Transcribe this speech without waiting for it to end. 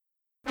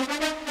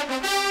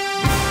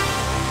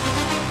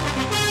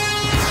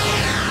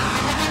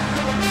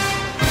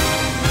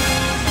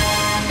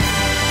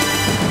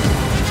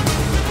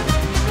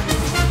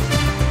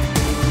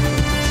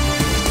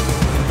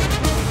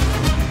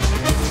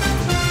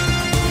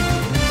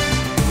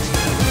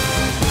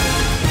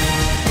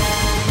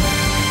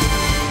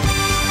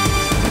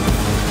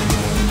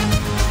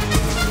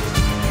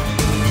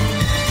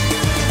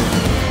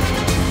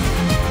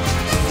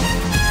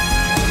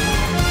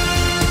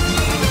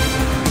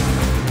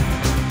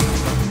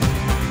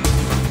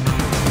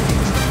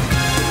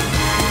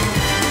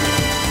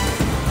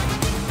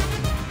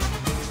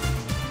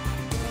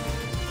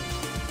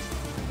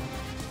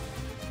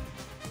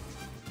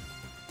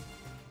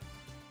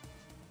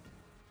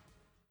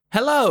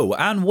Hello,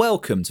 and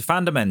welcome to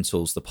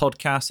Fundamentals, the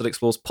podcast that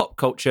explores pop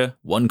culture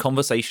one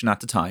conversation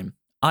at a time.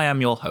 I am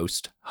your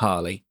host,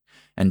 Harley,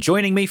 and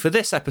joining me for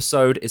this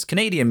episode is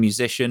Canadian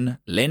musician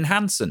Lynn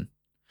Hanson.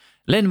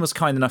 Lynn was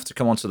kind enough to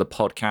come onto the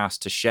podcast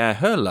to share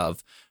her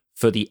love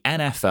for the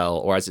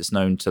NFL, or as it's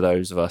known to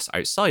those of us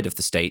outside of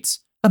the States,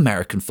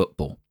 American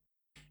football.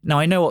 Now,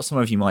 I know what some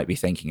of you might be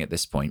thinking at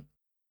this point.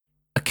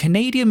 A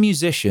Canadian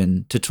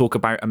musician to talk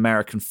about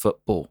American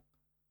football.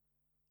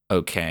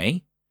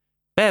 Okay.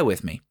 Bear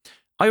with me.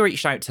 I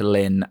reached out to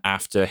Lynn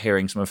after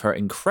hearing some of her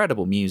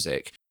incredible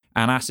music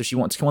and asked if she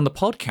wanted to come on the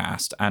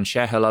podcast and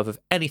share her love of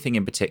anything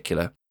in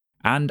particular.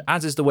 And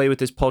as is the way with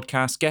this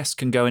podcast, guests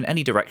can go in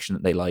any direction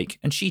that they like,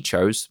 and she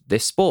chose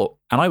this sport.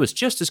 And I was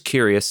just as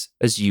curious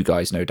as you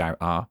guys no doubt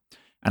are.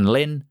 And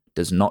Lynn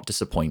does not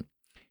disappoint.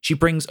 She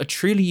brings a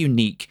truly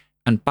unique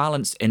and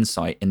balanced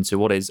insight into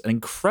what is an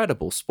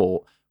incredible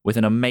sport with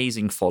an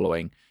amazing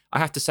following. I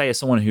have to say, as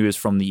someone who is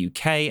from the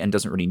UK and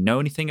doesn't really know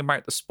anything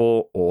about the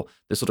sport or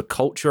the sort of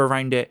culture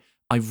around it,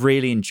 I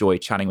really enjoy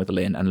chatting with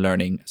Lynn and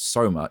learning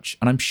so much,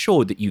 and I'm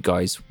sure that you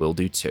guys will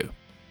do too.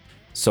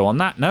 So on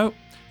that note,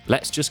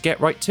 let's just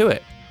get right to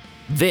it.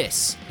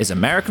 This is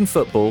American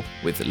Football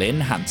with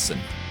Lynn Hanson.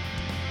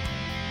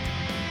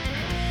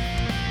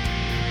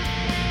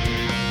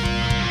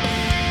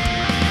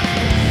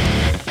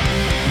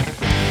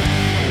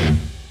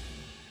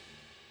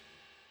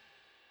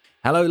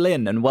 Hello,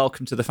 Lynn, and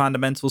welcome to the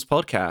Fundamentals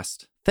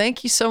podcast.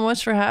 Thank you so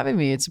much for having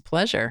me. It's a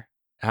pleasure.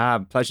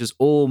 Pleasure's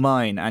all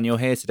mine, and you're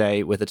here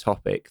today with a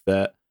topic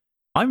that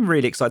I'm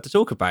really excited to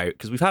talk about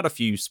because we've had a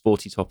few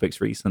sporty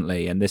topics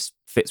recently, and this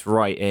fits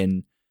right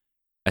in,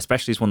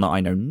 especially as one that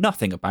I know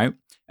nothing about,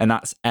 and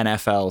that's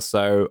NFL.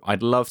 So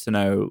I'd love to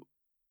know,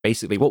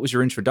 basically, what was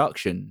your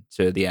introduction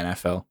to the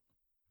NFL?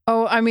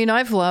 Oh, I mean,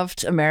 I've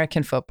loved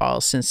American football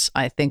since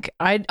I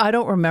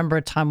don't remember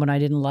a time when I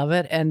didn't love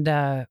it.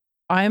 And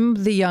I'm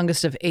the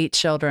youngest of 8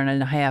 children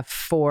and I have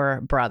 4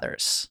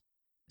 brothers.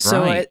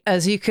 So Right.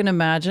 as you can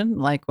imagine,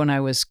 like when I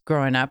was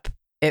growing up,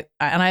 and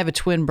I have a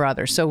twin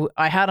brother. So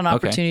I had an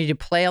opportunity to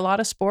play a lot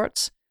of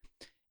sports.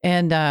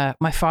 And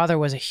my father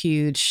was a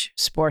huge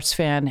sports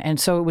fan. And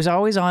so it was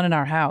always on in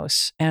our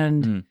house.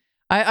 And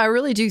I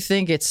really do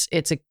think it's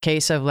a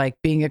case of like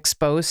being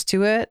exposed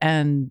to it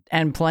and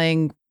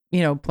playing,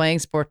 playing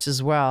sports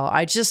as well.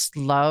 I just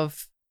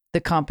love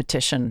the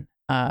competition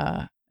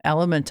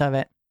element of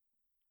it.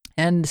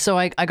 And so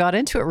I got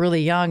into it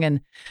really young, and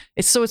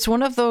it's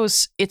one of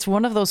those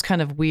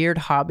kind of weird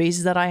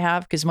hobbies that I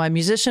have because my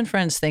musician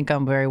friends think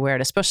I'm very weird,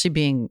 especially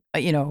being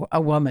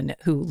a woman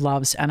who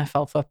loves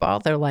NFL football.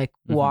 They're like,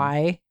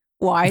 why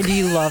do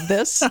you love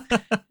this?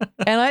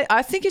 And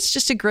I think it's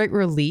just a great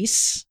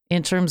release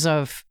in terms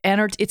of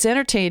it's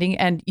entertaining,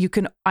 and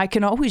I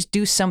can always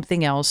do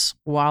something else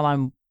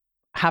while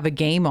have a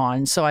game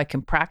on, so I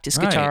can practice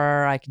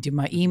guitar, I can do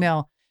my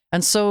email.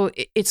 And so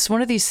it's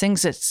one of these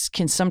things that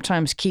can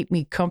sometimes keep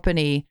me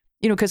company,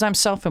 because I'm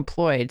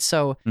self-employed.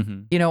 So,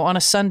 on a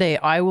Sunday,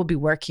 I will be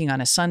working on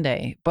a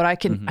Sunday, but I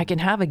can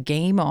have a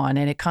game on,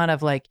 and it kind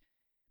of like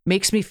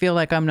makes me feel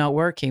like I'm not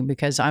working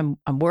because I'm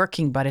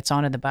working, but it's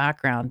on in the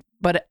background.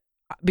 But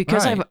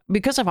because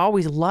I've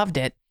always loved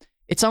it,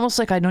 it's almost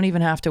like I don't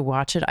even have to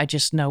watch it. I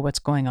just know what's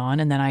going on.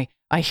 And then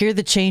I hear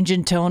the change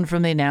in tone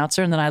from the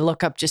announcer, and then I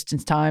look up just in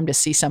time to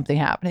see something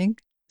happening.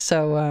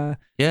 So,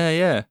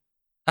 Yeah.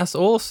 That's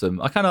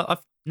awesome.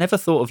 I've never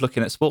thought of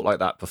looking at sport like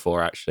that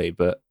before, actually,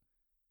 but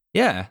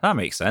yeah, that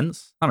makes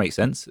sense.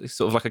 It's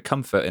sort of like a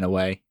comfort in a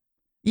way.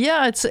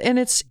 Yeah, it's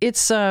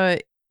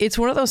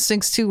one of those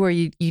things too where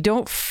you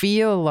don't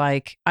feel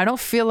like I don't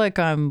feel like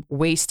I'm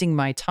wasting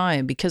my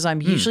time because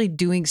I'm usually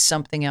doing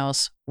something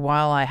else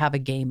while I have a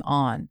game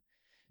on.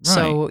 Right.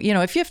 So,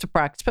 if you have to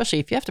practice, especially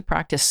if you have to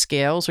practice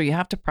scales or you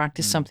have to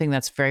practice something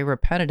that's very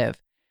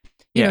repetitive,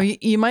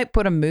 you might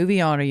put a movie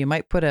on or you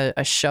might put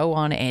a show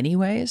on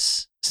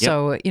anyways.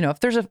 So, if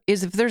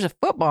there's a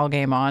football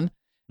game on,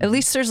 at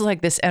least there's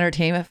like this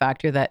entertainment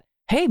factor that,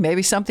 hey,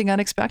 maybe something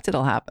unexpected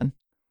will happen.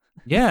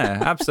 Yeah,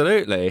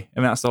 absolutely. I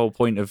mean, that's the whole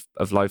point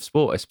of live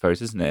sport, I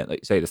suppose, isn't it?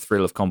 Like you say, the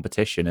thrill of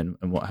competition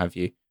and what have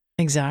you.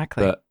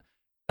 Exactly. But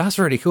that's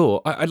really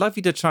cool. I'd love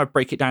you to try to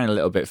break it down a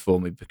little bit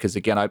for me because,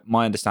 again,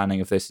 my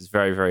understanding of this is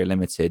very, very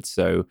limited.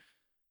 So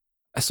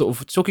sort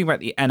of talking about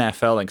the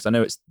NFL, because I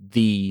know it's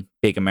the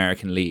big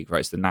American league,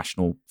 right? It's the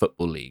National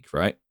Football League,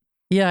 right?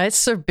 Yeah,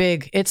 it's their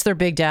big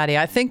daddy.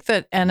 I think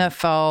that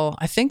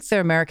I think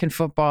the American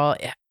football,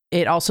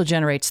 it also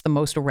generates the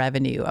most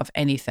revenue of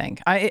anything.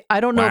 I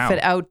don't know if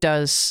it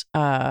outdoes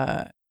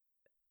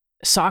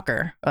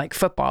soccer, like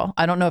football.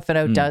 I don't know if it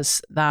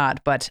outdoes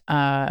that, but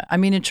I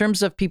mean, in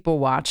terms of people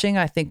watching,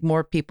 I think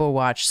more people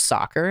watch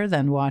soccer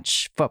than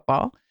watch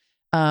football.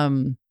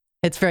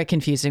 It's very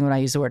confusing when I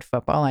use the word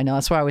football. I know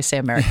that's why I always say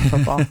American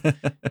football,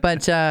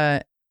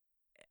 but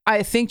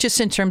I think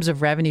just in terms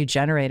of revenue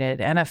generated,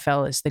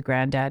 NFL is the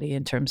granddaddy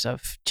in terms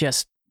of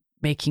just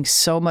making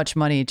so much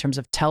money in terms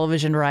of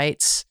television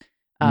rights,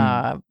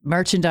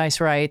 merchandise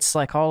rights,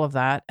 like all of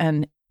that.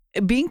 And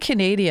being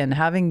Canadian,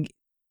 having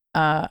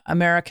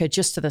America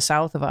just to the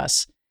south of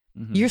us,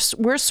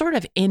 we're sort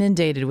of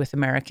inundated with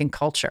American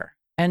culture.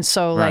 And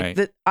so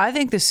I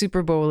think the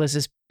Super Bowl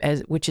is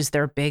which is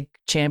their big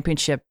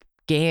championship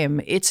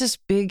game. It's as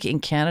big in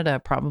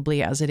Canada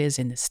probably as it is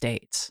in the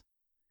States.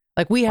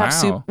 Like we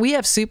have we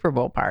have Super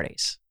Bowl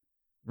parties.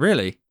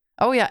 Really?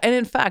 Oh yeah. And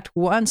in fact,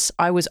 once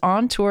I was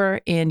on tour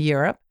in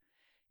Europe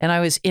and I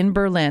was in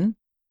Berlin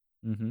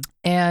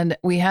and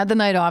we had the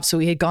night off. So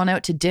we had gone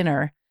out to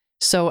dinner.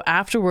 So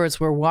afterwards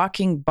we're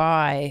walking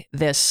by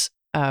this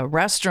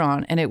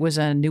restaurant, and it was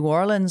a New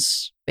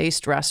Orleans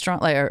based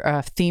restaurant, like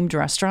a themed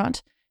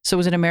restaurant. So it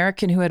was an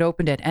American who had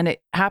opened it, and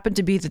it happened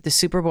to be that the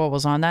Super Bowl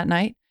was on that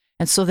night.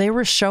 And so they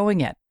were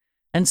showing it.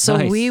 And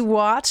so we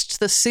watched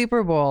the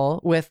Super Bowl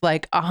with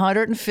like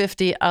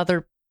 150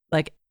 other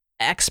like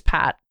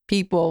expat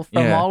people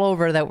from all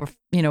over that were,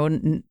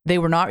 they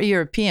were not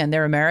European,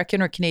 they're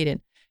American or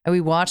Canadian. And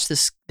we watched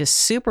this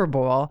Super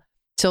Bowl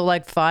till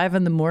like 5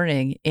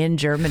 a.m. in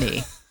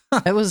Germany.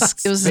 It was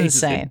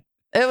insane.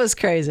 It was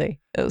crazy.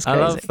 It was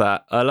crazy.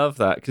 I love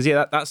that. Because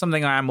that's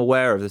something I am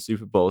aware of the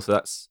Super Bowl. So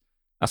that's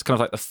kind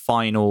of like the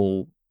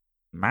final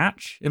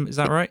match. Is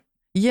that right?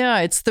 Yeah,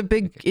 it's the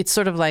big. It's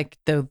sort of like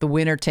the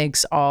winner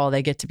takes all.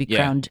 They get to be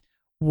crowned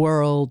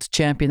world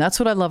champion. That's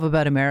what I love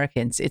about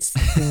Americans. It's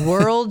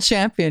world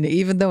champion,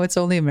 even though it's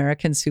only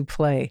Americans who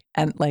play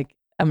and like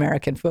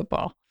American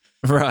football.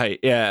 Right.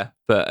 Yeah.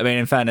 But I mean,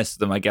 in fairness to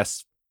them, I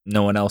guess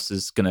no one else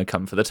is going to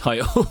come for the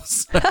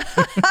titles.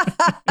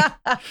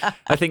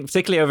 I think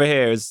particularly over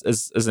here,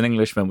 as an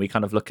Englishman, we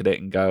kind of look at it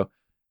and go,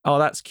 "Oh,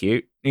 that's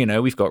cute."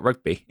 We've got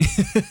rugby.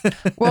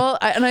 Well,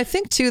 and I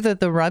think too that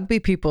the rugby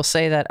people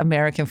say that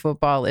American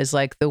football is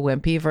like the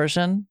wimpy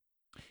version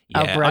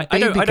of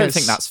rugby. I don't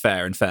think that's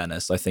fair. In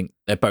fairness, I think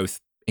they're both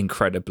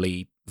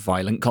incredibly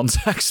violent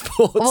contact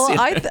sports. Well,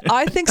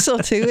 I think so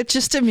too. It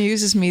just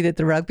amuses me that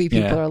the rugby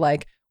people are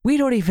like, we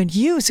don't even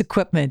use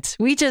equipment.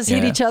 We just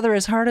hit each other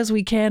as hard as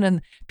we can,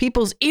 and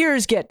people's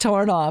ears get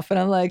torn off. And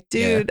I'm like,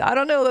 dude, I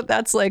don't know that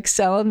that's like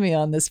selling me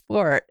on the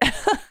sport.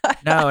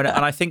 No, and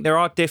I think there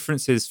are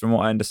differences from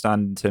what I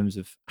understand in terms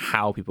of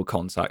how people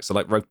contact. So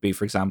like rugby,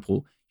 for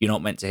example, you're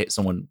not meant to hit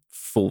someone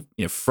full,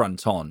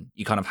 front on.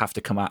 You kind of have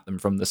to come at them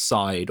from the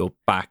side or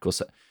back or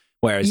so.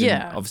 Whereas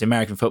in, obviously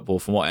American football,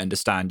 from what I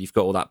understand, you've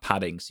got all that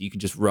padding, so you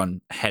can just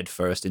run head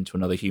first into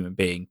another human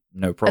being,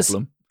 no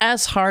problem.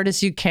 As hard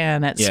as you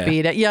can at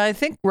speed. Yeah, I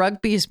think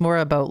rugby is more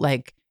about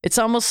like, it's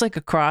almost like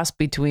a cross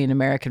between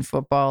American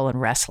football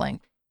and wrestling.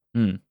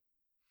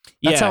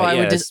 That's how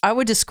I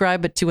would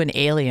describe it to an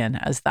alien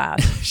as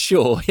that.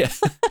 Sure, yeah.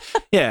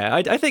 Yeah,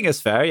 I think it's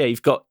fair. Yeah,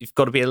 you've got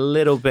to be a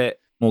little bit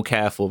more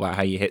careful about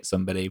how you hit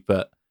somebody,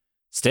 but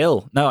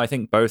still, no, I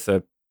think both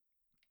are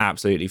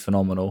absolutely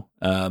phenomenal.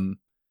 So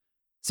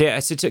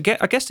to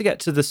get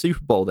to the Super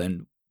Bowl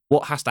then,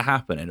 what has to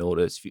happen in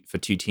order for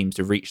two teams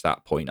to reach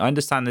that point? I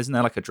understand, isn't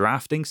there like a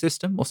drafting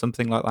system or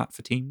something like that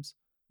for teams?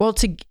 Well,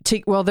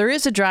 there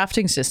is a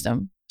drafting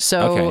system.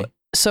 So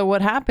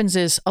what happens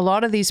is a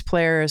lot of these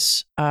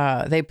players,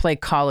 they play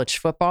college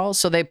football.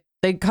 So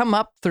they come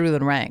up through the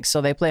ranks. So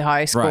they play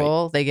high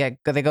school, they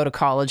go to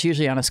college,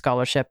 usually on a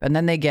scholarship, and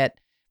then they get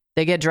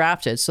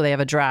drafted. So they have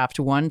a draft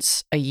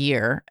once a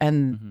year,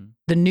 and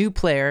the new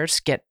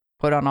players get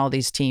put on all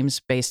these teams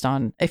based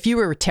on, if you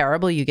were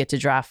terrible, you get to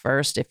draft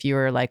first. If you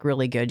were like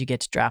really good, you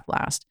get to draft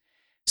last.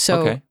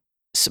 So,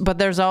 but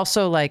there's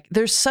also like,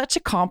 there's such a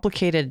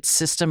complicated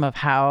system of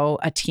how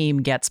a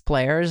team gets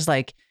players.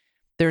 Like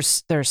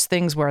there's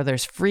things where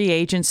there's free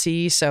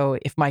agency. So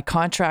if my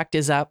contract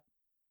is up,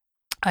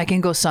 I can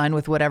go sign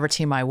with whatever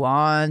team I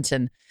want.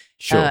 And,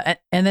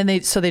 and then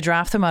they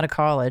draft them out of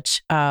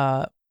college.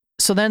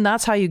 So then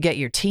that's how you get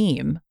your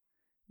team.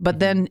 But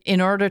then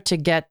in order to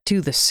get to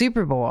the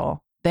Super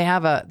Bowl, they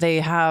have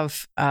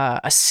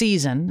a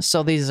season.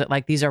 So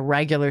these are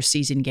regular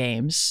season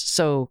games.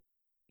 So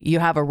you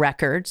have a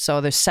record. So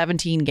there's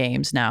 17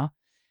 games now.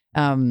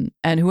 And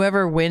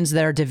whoever wins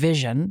their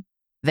division,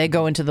 they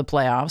go into the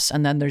playoffs.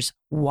 And then there's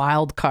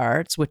wild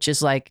cards, which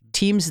is like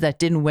teams that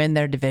didn't win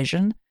their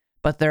division,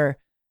 but they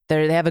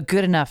have a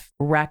good enough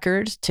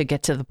record to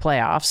get to the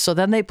playoffs. So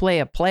then they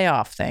play a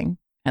playoff thing.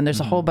 And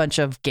there's a whole bunch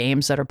of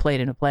games that are played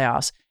in the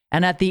playoffs.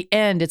 And at the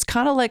end, it's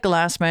kind of like a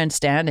last man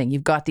standing.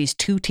 You've got these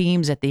two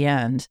teams at the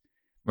end,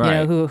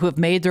 who have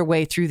made their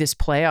way through this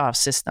playoff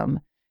system.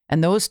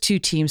 And those two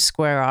teams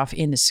square off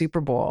in the Super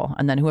Bowl.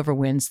 And then whoever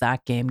wins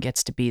that game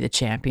gets to be the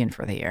champion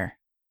for the year.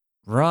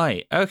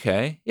 Right.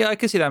 Okay. Yeah, I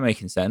can see that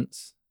making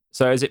sense.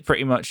 So is it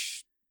pretty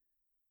much,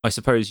 I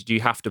suppose, do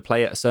you have to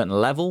play at a certain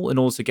level in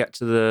order to get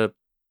to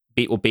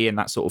be in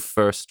that sort of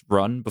first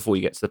run before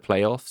you get to the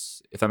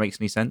playoffs, if that makes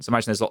any sense?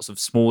 Imagine there's lots of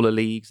smaller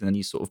leagues and then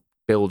you sort of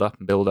build up.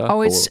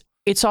 Oh,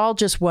 it's all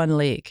just one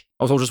league.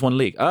 Oh, it's all just one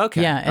league. Oh,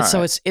 okay. Yeah. And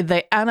so it's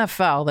the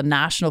NFL, the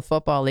National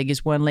Football League,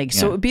 is one league.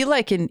 So it would be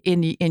like in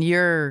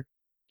your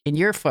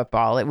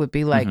football, it would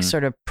be like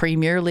sort of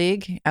Premier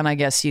League. And I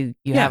guess you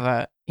have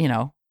at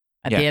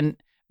the end,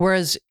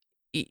 whereas,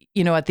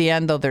 at the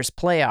end though, there's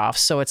playoffs.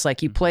 So it's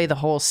like you play the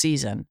whole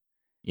season.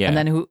 Yeah. And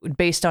then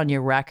based on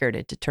your record,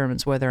 it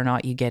determines whether or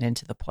not you get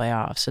into the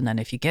playoffs. And then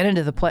if you get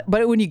into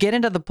but when you get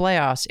into the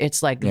playoffs,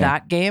 it's like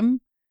that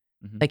game,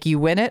 like you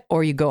win it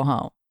or you go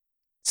home.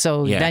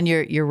 So then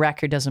your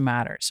record doesn't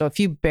matter. So if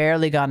you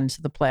barely got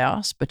into the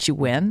playoffs, but you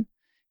win,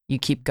 you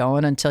keep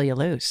going until you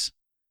lose.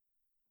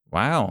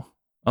 Wow.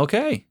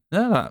 Okay.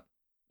 No,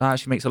 that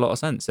actually makes a lot of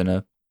sense in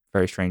a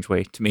very strange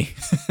way to me.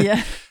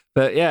 Yeah.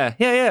 But yeah.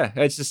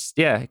 It's just,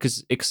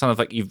 because it's kind of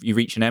like you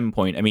reach an end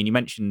point. I mean, you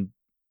mentioned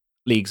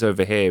leagues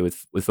over here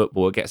with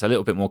football. It gets a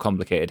little bit more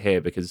complicated here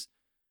because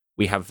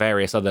we have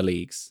various other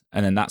leagues.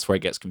 And then that's where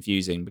it gets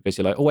confusing because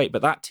you're like, oh, wait,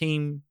 but that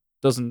team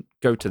doesn't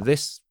go to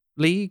this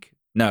league?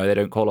 No, they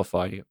don't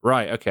qualify.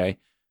 Right, okay.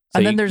 So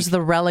and then there's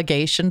the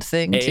relegation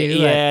thing too.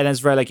 Yeah,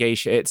 there's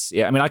relegation.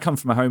 I mean, I come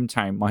from a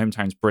hometown. My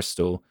hometown's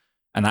Bristol,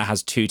 and that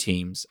has two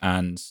teams,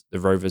 and the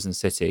Rovers and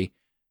City.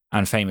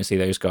 And famously,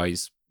 those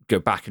guys go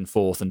back and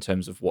forth in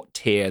terms of what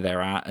tier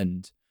they're at.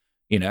 And,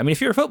 I mean, if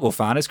you're a football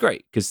fan, it's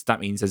great because that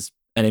means there's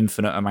an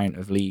infinite amount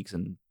of leagues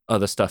and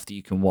other stuff that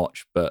you can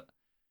watch. But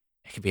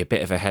it can be a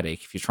bit of a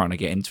headache if you're trying to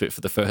get into it for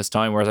the first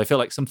time. Whereas I feel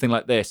like something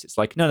like this, it's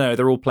like, no,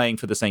 they're all playing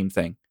for the same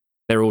thing.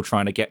 They're all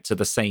trying to get to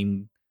the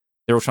same.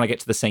 They're all trying to get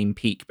to the same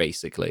peak,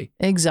 basically.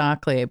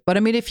 Exactly. But I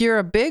mean, if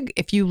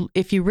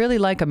you really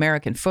like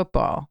American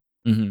football,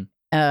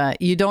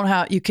 you don't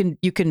have you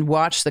can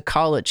watch the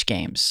college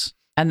games,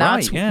 and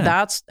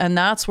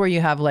that's where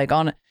you have like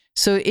on.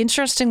 So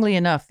interestingly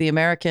enough, the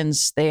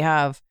Americans, they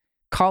have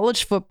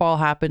college football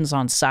happens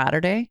on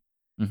Saturday,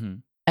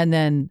 and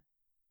then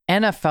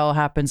NFL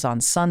happens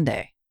on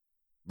Sunday.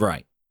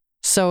 Right.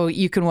 So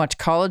you can watch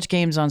college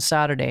games on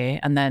Saturday,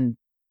 and then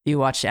you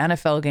watch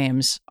NFL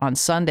games on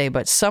Sunday.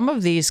 But some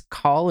of these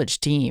college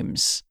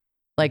teams,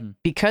 like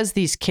because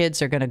these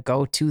kids are going to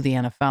go to the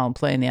NFL and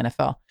play in the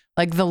NFL,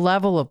 like the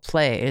level of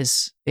play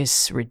is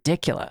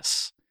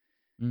ridiculous.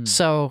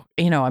 So,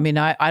 I mean,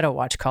 I don't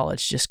watch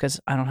college just because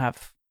I don't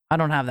have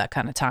that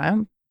kind of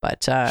time.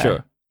 But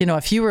sure.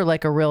 If you were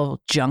like a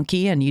real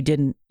junkie and you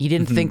didn't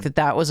think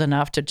that was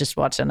enough to just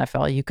watch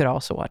NFL, you could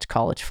also watch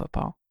college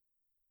football.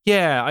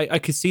 Yeah, I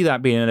could see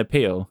that being an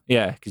appeal.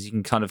 Yeah, because you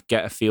can kind of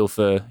get a feel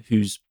for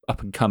who's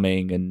up and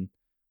coming and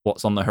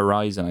what's on the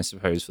horizon, I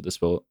suppose, for the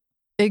sport.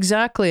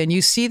 Exactly, and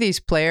you see these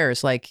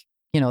players like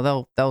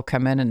they'll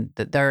come in and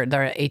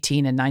they're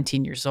 18 and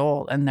 19 years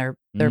old and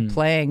they're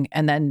playing,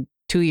 and then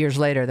 2 years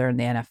later they're in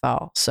the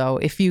NFL. So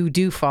if you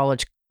do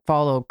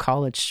follow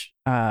college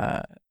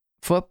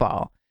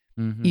football,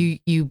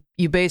 you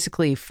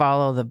basically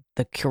follow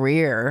the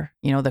career,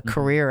 the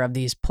career of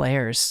these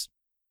players.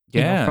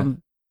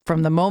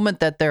 From the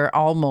moment that they're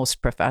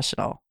almost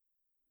professional.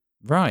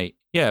 Right.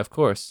 Yeah, of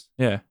course.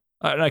 Yeah.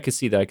 I could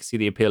see that. I could see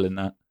the appeal in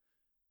that.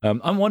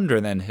 I'm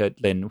wondering then,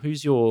 Lynn,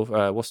 who's your,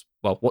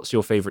 what's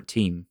your favorite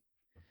team?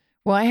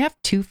 Well, I have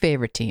two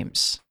favorite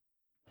teams.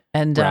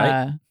 And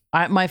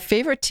my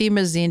favorite team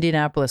is the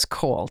Indianapolis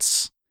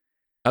Colts.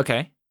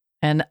 Okay.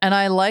 And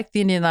I like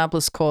the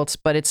Indianapolis Colts,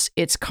 but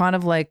it's kind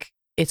of like,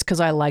 it's because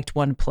I liked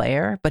one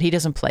player, but he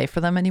doesn't play for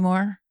them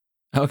anymore.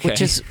 Okay.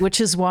 Which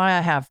is why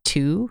I have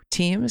two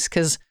teams,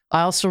 because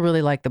I also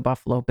really like the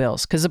Buffalo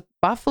Bills, because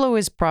Buffalo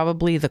is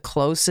probably the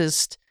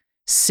closest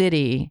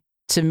city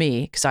to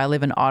me, because I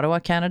live in Ottawa,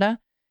 Canada.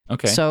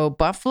 Okay. So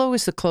Buffalo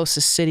is the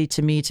closest city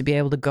to me to be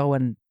able to go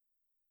and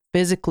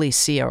physically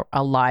see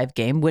a live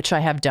game, which I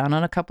have done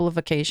on a couple of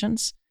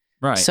occasions.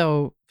 Right.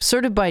 So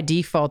sort of by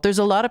default, there's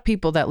a lot of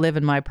people that live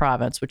in my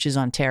province, which is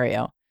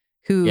Ontario,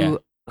 who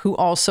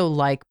also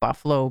like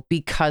Buffalo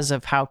because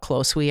of how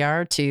close we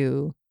are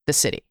to the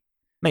city.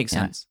 Makes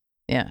sense.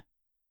 Yeah.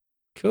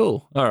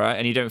 Cool. All right.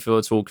 And you don't feel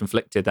it's all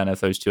conflicted then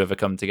if those two ever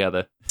come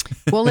together?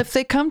 Well, if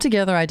they come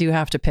together, I do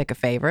have to pick a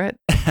favorite.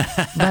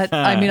 But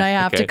I mean, I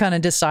have to kind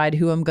of decide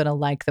who I'm going to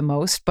like the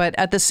most. But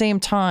at the same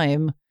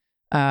time,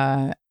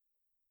 the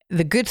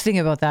good thing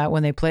about that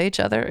when they play each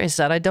other is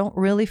that I don't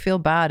really feel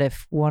bad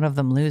if one of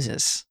them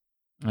loses.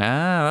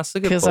 Ah, that's a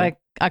good point. Because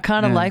I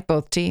kind of like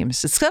both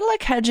teams. It's kind of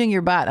like hedging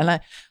your bet.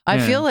 And I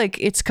feel like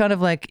it's kind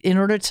of like, in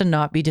order to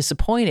not be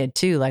disappointed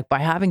too, like by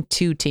having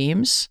two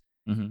teams,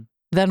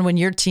 then when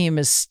your team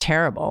is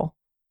terrible,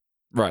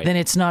 right, then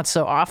it's not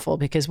so awful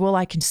because, well,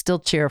 I can still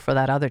cheer for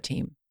that other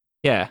team.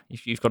 Yeah,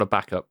 you've got a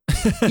backup.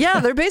 Yeah,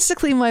 they're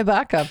basically my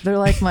backup. They're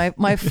like my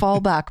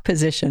fallback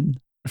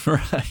position.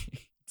 Right.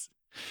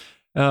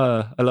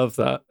 I love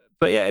that.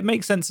 But yeah, it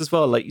makes sense as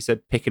well. Like you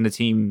said, picking a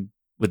team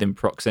within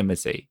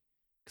proximity.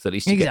 Because at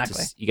least you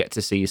get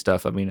to see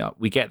stuff. I mean,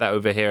 we get that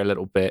over here a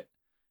little bit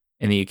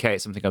in the UK.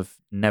 It's something I've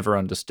never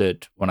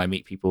understood when I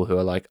meet people who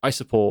are like, I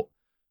support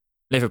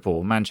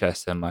Liverpool,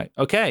 Manchester. I'm like,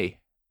 okay,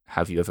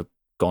 have you ever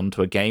gone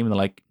to a game? And they're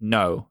like,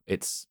 no,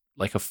 it's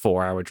like a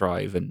 4-hour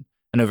drive. And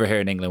over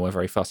here in England, we're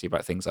very fussy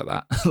about things like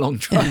that, long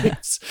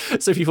drives.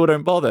 So people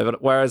don't bother.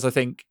 But whereas I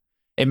think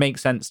it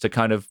makes sense to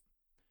kind of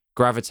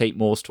gravitate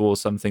more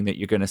towards something that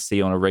you're going to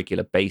see on a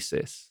regular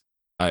basis,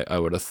 I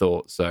would have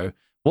thought. So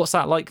what's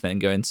that like then,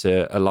 going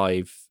to a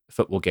live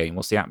football game?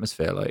 What's the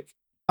atmosphere like?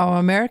 Oh,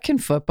 American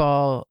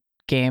football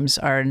games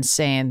are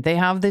insane. They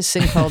have this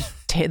thing called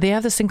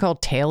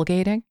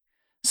tailgating.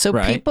 So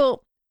Right.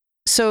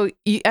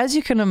 as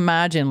you can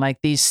imagine, like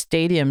these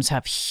stadiums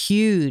have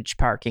huge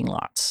parking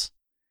lots.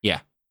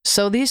 Yeah.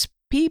 So these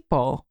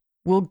people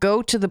will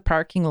go to the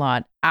parking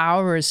lot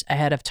hours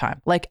ahead of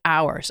time, like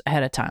hours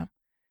ahead of time.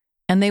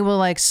 And they will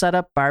like set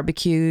up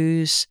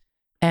barbecues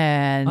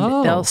and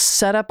they'll Oh.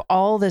 set up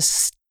all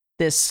this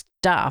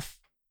stuff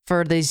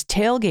for these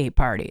tailgate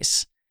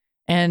parties.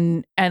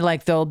 And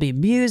like there'll be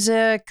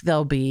music,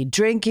 there'll be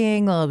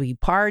drinking, there'll be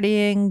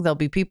partying, there'll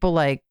be people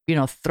like,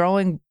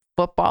 throwing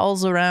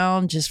footballs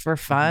around just for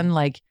fun.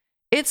 Like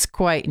it's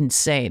quite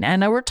insane.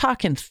 And we're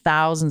talking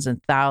thousands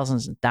and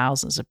thousands and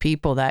thousands of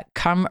people that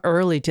come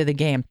early to the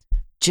game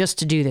just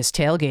to do this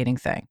tailgating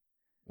thing.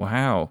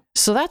 Wow.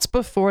 So that's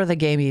before the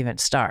game even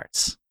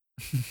starts.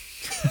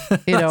 That's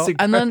incredible.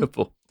 And then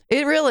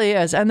it really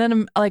is. And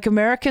then like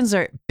Americans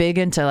are big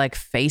into like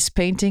face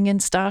painting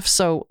and stuff.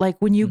 So like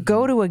when you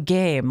go to a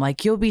game,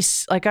 like you'll be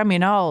like, I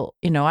mean,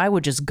 I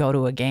would just go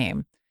to a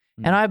game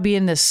and I'd be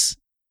in this,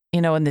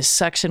 in this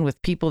section with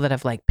people that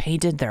have like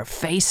painted their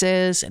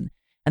faces and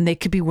they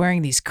could be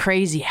wearing these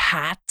crazy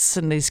hats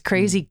and these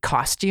crazy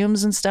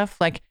costumes and stuff.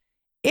 Like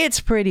it's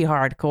pretty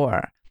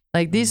hardcore.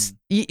 Like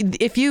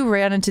if you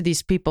ran into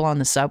these people on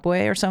the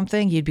subway or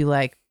something, you'd be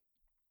like,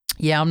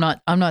 yeah, I'm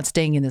not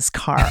staying in this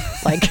car.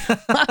 Like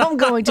I'm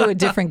going to a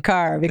different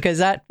car because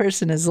that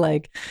person is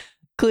like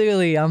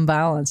clearly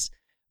unbalanced.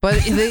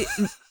 But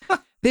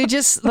they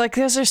just like,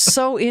 they're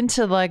so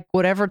into like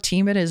whatever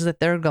team it is that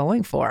they're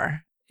going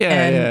for.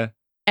 Yeah.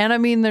 And I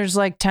mean, there's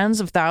like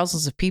tens of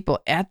thousands of people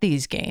at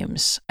these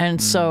games.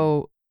 And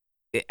so,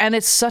 and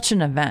it's such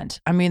an event.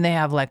 I mean, they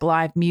have like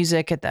live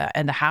music at the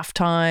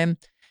halftime.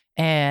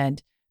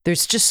 And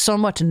there's just so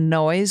much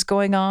noise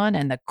going on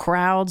and the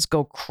crowds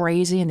go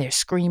crazy and they're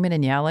screaming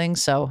and yelling.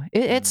 So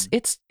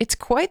it's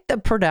quite the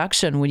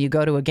production when you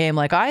go to a game.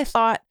 Like I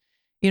thought,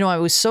 I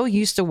was so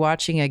used to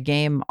watching a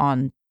game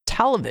on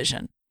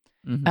television.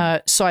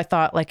 So I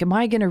thought like, am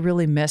I going to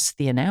really miss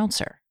the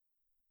announcer?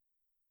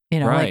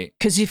 Right.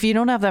 Because if you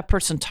don't have that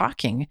person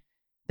talking,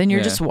 then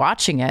you're just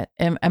watching it.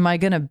 Am I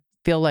going to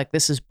feel like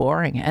this is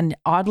boring? And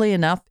oddly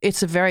enough,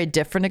 it's a very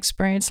different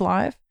experience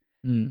live.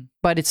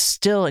 But it's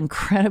still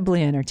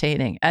incredibly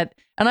entertaining. And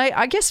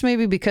I guess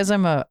maybe because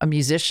I'm a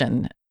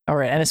musician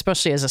and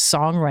especially as a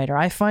songwriter,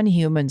 I find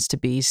humans to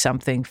be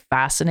something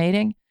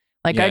fascinating.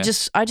 Like I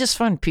just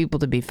find people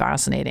to be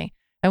fascinating.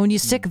 And when you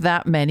stick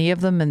that many of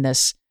them in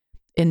this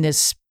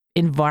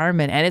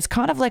environment, and it's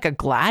kind of like a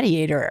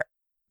gladiator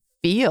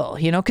feel,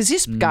 because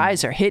these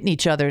guys are hitting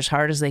each other as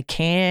hard as they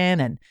can.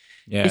 And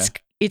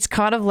it's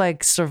kind of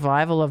like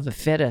survival of the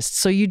fittest.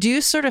 So you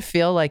do sort of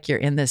feel like you're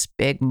in this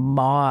big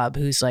mob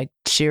who's like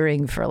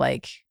cheering for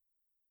like,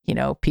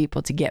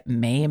 people to get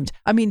maimed.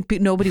 I mean,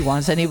 nobody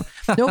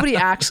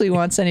actually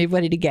wants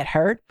anybody to get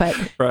hurt, but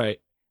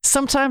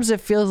sometimes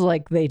it feels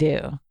like they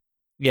do.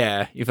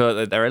 Yeah, you feel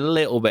like they're a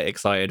little bit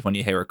excited when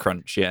you hear a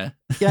crunch, yeah.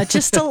 Yeah,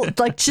 just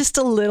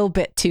a little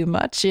bit too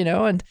much,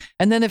 and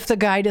then if the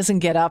guy doesn't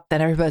get up,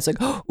 then everybody's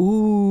like,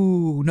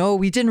 ooh, no,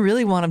 we didn't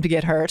really want him to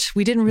get hurt.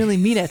 We didn't really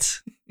mean it.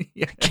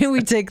 Can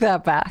we take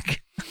that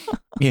back?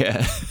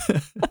 Yeah.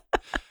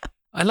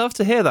 I love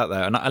to hear that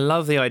though. And I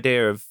love the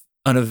idea of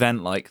an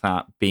event like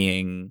that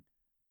being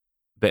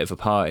a bit of a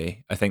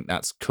party. I think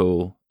that's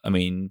cool. I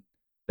mean,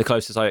 the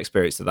closest I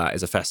experience to that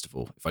is a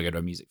festival. If I go to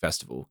a music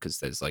festival, because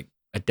there's like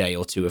a day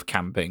or two of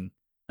camping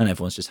and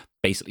everyone's just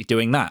basically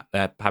doing that.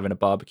 They're having a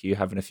barbecue,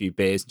 having a few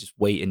beers, and just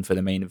waiting for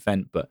the main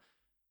event. But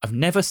I've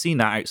never seen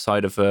that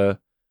outside of a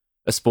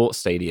sports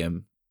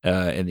stadium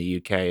in the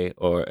UK,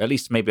 or at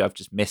least maybe I've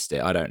just missed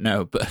it. I don't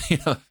know, but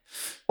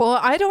Well,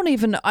 I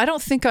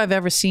don't think I've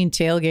ever seen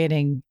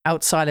tailgating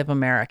outside of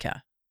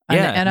America.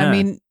 And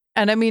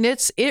I mean,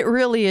 it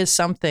really is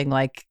something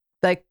like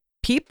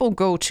people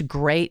go to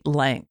great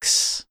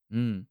lengths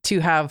to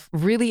have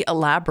really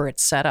elaborate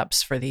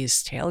setups for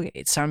these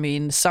tailgates. I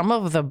mean, some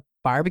of the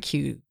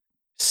barbecue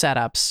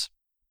setups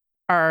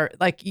are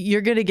like,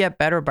 you're going to get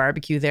better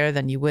barbecue there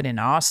than you would in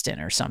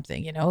Austin or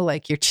something,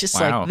 like you're just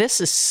like,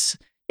 this is,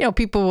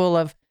 people will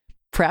have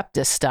prepped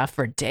this stuff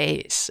for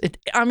days.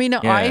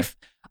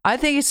 I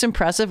think it's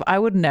impressive. I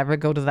would never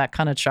go to that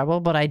kind of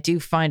trouble, but I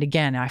find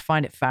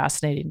it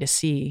fascinating to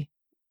see.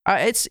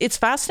 It's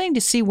fascinating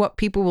to see what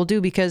people will do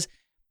because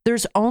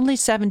there's only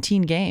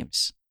 17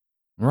 games.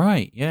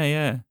 Right.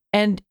 Yeah.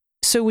 And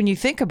so when you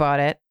think about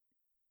it,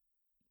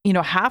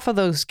 half of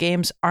those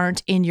games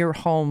aren't in your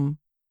home.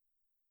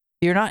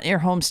 You're not in your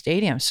home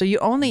stadium. So you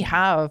only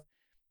have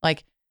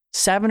like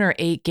 7 or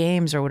 8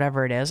 games or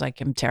whatever it is. Like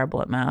I'm terrible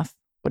at math,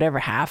 whatever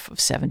half of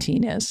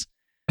 17 is.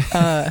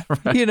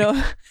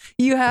 Right.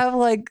 You have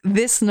like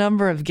this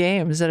number of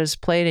games that is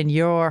played in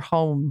your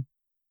home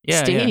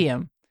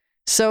stadium.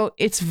 So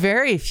it's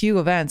very few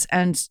events.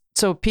 And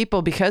so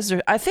people,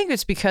 I think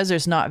it's because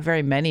there's not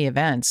very many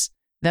events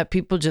that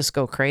people just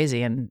go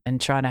crazy and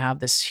try to have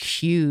this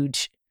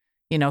huge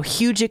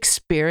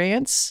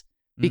experience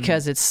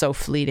because it's so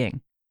fleeting.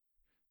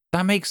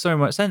 That makes so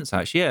much sense,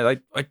 actually. Yeah,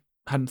 I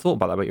hadn't thought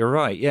about that, but you're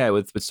right. Yeah,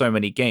 with so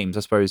many games, I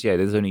suppose,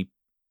 there's only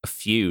a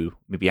few,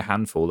 maybe a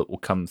handful that will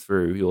come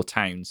through your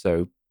town.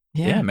 So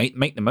yeah,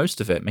 make the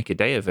most of it, make a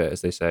day of it,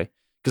 as they say.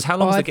 Because how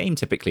long does the game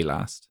typically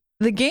last?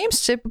 The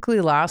games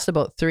typically last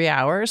about 3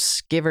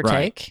 hours, give or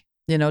take,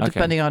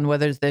 depending on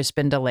whether there's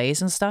been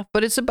delays and stuff.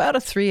 But it's about a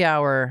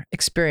 3-hour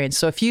experience.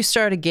 So if you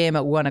start a game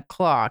at 1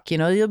 o'clock,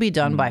 you'll be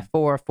done by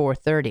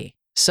 4:30.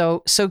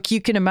 So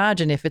you can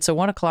imagine if it's a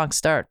 1 o'clock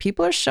start,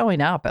 people are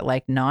showing up at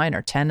like 9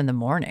 or 10 in the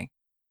morning.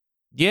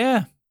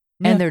 Yeah.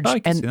 And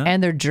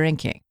they're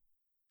drinking.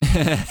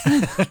 I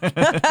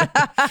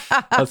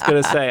was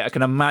going to say, I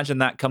can imagine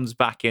that comes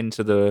back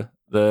into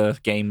the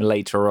game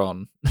later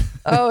on.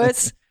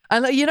 What's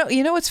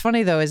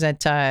funny though is that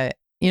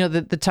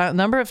the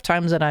number of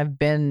times that I've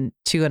been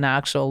to an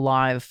actual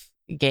live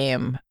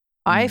game,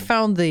 I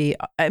found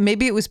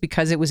maybe it was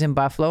because it was in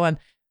Buffalo, and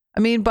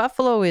I mean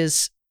Buffalo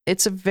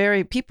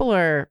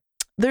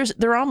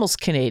they're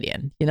almost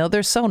Canadian,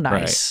 they're so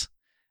nice.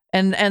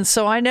 Right. And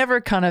so I never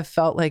kind of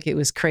felt like it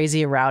was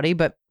crazy rowdy,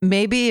 but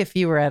maybe if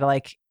you were at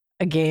like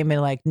a game in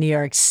like New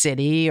York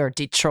City or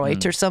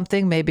Detroit or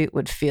something, maybe it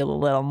would feel a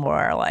little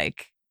more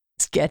like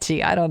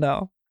sketchy. I don't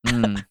know.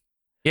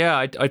 Yeah,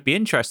 I'd be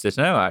interested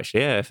to know,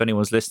 actually. Yeah, if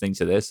anyone's listening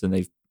to this and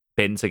they've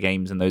been to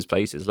games in those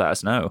places, let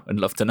us know. I'd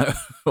love to know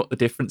what the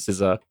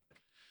differences are,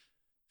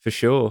 for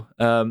sure.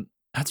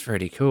 That's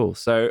really cool.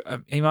 So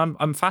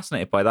I'm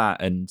fascinated by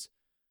that, and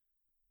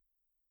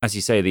as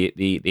you say,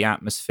 the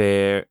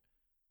atmosphere.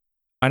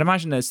 I'd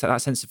imagine there's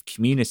that sense of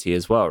community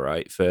as well,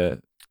 right?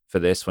 For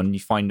this, when you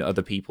find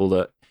other people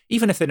that,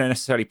 even if they don't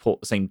necessarily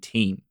support the same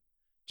team,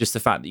 just the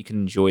fact that you can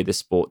enjoy this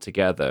sport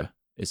together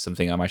is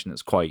something I imagine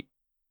that's quite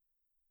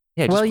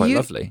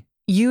lovely.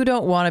 You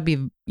don't want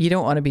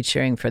to be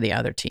cheering for the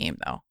other team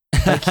though.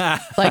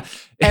 Like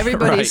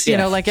everybody's,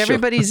 right,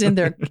 everybody's in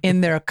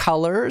their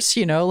colors,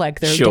 like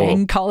their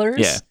gang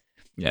colors.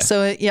 Yeah.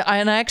 So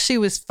and actually it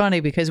was funny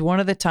because one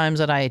of the times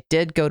that I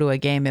did go to a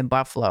game in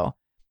Buffalo,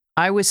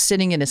 I was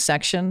sitting in a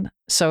section.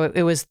 So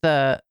it was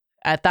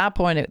at that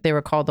point, they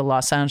were called the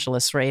Los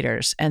Angeles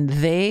Raiders, and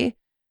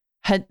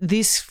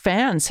these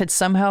fans had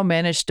somehow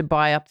managed to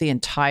buy up the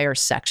entire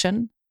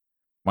section.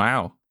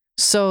 Wow.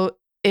 So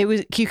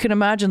you can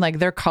imagine like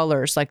their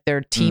colors, like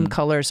their team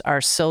colors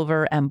are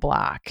silver and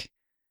black.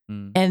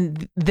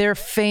 And they're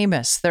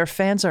famous. Their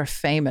fans are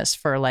famous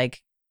for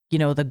like,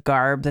 the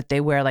garb that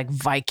they wear, like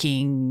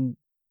Viking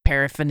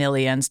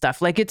paraphernalia and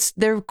stuff. Like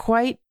they're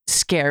quite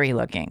scary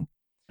looking.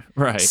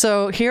 Right.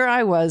 So here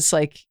I was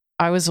like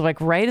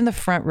right in the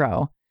front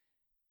row,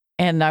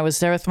 and I was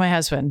there with my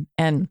husband,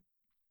 and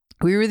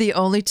we were the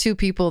only two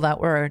people that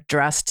were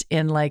dressed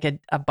in like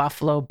a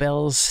Buffalo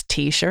Bills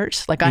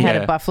t-shirt. Like I had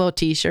a Buffalo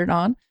t-shirt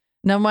on.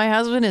 Now my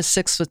husband is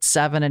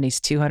 6'7" and he's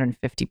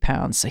 250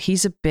 pounds. So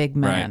he's a big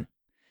man.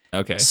 Right.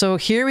 Okay. So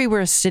here we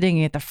were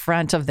sitting at the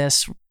front of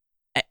this,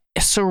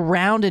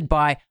 surrounded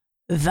by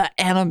the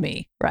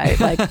enemy, right?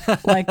 Like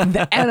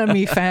the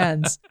enemy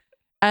fans.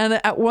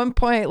 And at one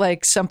point,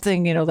 like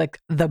something,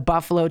 like the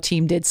Buffalo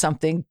team did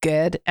something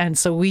good. And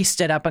so we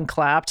stood up and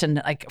clapped.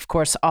 And like, of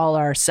course, all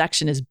our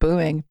section is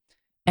booing.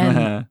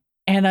 And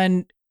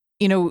then,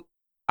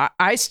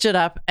 I stood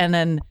up, and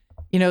then,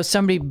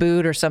 somebody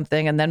booed or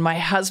something. And then my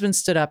husband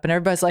stood up, and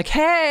everybody's like,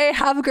 hey,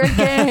 have a great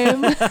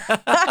game.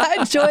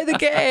 Enjoy the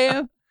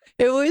game.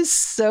 It was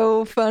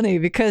so funny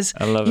because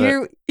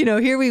here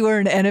we were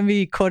in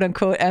enemy, quote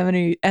unquote,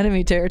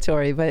 enemy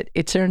territory. But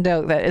it turned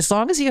out that as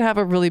long as you have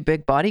a really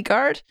big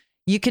bodyguard,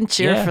 you can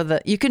cheer for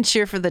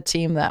the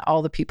team that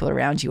all the people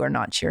around you are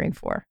not cheering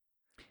for.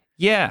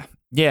 Yeah.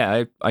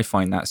 Yeah, I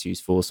find that's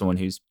useful. Someone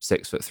who's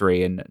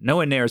 6'3" and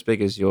nowhere near as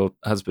big as your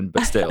husband,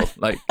 but still,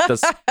 like,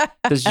 does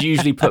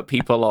usually put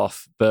people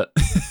off. But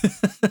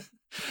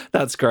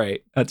that's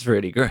great. That's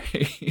really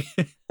great.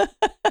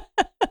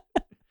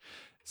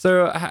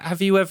 So,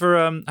 have you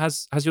ever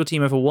has your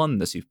team ever won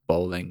the Super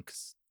Bowl then?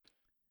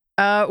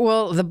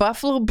 Well, the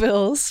Buffalo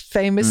Bills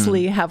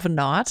famously have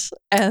not,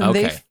 and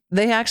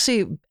they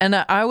actually. And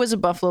I was a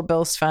Buffalo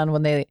Bills fan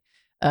when they.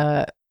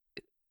 I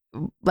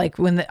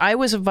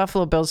was a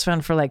Buffalo Bills fan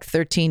for like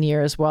 13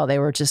 years while they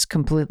were just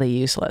completely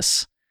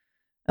useless.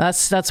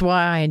 That's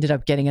why I ended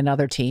up getting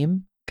another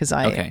team, because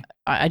I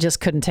just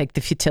couldn't take the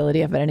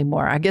futility of it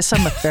anymore. I guess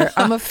I'm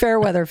a fair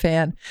weather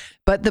fan,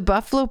 but the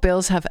Buffalo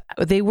Bills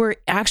they were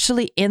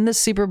actually in the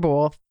Super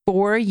Bowl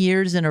 4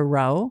 years in a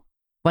row,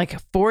 like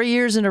 4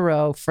 years in a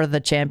row for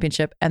the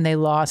championship, and they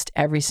lost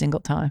every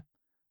single time.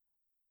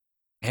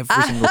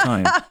 Every single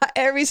time.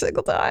 Every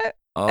single time.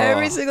 Oh,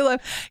 every single time.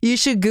 You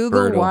should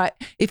Google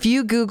if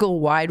you Google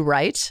wide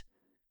right,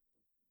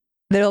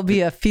 there'll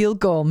be a field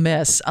goal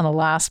miss on the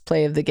last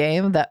play of the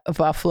game that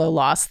Buffalo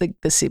lost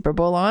the Super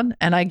Bowl on.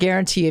 And I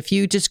guarantee if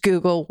you just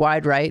Google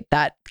wide right,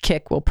 that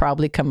kick will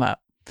probably come up.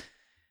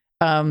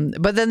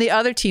 But then the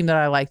other team that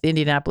I like, the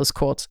Indianapolis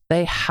Colts,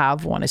 they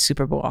have won a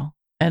Super Bowl.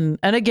 And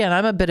again,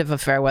 I'm a bit of a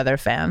fair weather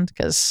fan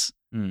because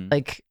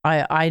like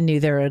I knew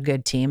they were a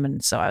good team.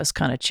 And so I was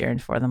kind of cheering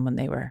for them when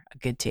they were a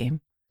good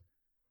team.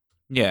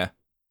 Yeah.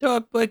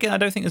 But again, I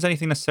don't think there's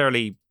anything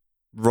necessarily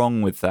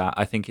wrong with that.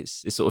 I think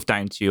it's sort of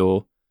down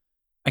to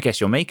I guess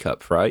your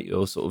makeup, right?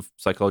 Your sort of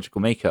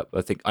psychological makeup.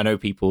 I know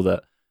people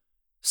that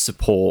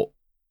support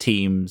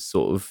teams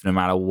sort of no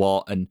matter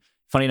what. And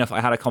funny enough,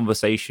 I had a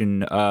conversation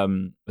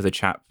with a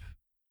chap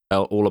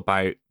all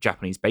about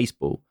Japanese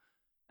baseball,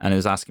 and he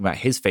was asking about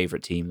his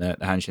favorite team, the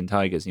Hanshin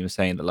Tigers. And he was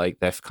saying that like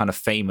they're kind of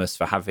famous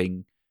for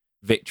having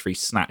victory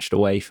snatched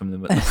away from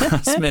them at the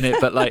last minute,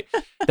 but like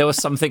there was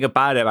something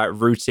about it, about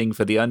rooting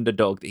for the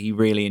underdog, that he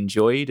really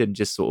enjoyed, and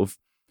just sort of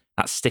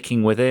that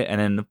sticking with it. And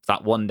then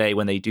that one day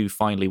when they do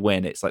finally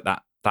win, it's like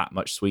that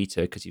much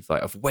sweeter, because you've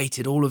like, I've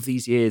waited all of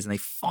these years and they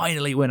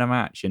finally win a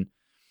match. And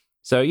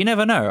so you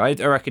never know. I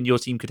reckon your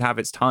team could have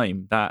its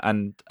time,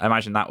 and I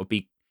imagine that would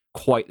be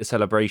quite the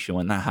celebration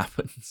when that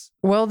happens.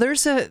 Well,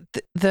 there's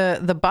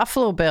the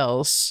Buffalo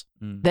Bills.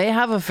 They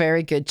have a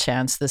very good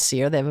chance this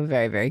year. They have a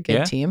very, very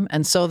good team.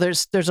 And so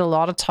there's a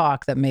lot of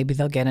talk that maybe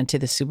they'll get into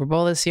the Super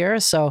Bowl this year.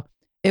 So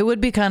it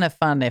would be kind of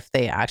fun if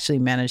they actually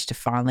managed to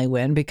finally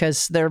win,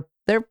 because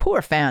they're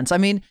poor fans. I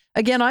mean,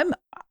 again,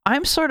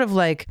 I'm sort of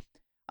like,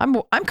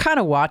 I'm kind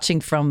of watching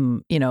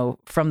from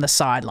the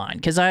sideline,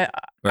 because I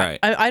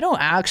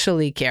don't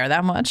actually care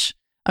that much.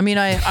 I mean,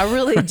 I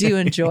really do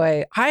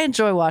enjoy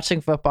watching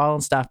football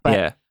and stuff,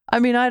 but I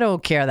mean, I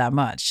don't care that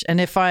much.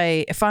 And if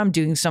I'm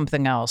doing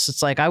something else,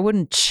 it's like I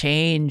wouldn't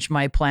change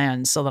my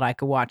plans so that I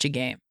could watch a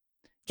game.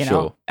 You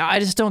know, I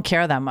just don't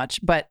care that much.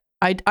 But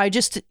I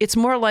just, it's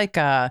more like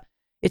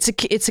it's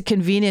a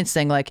convenience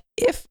thing. Like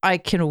if I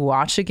can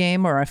watch a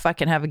game, or if I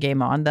can have a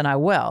game on, then I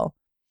will.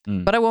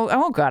 But I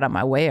won't go out of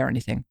my way or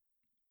anything.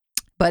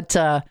 But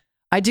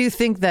I do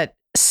think that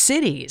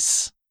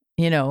cities,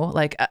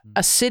 like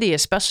a city,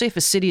 especially if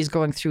a city is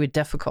going through a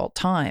difficult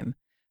time,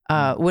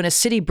 when a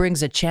city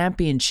brings a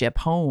championship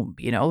home,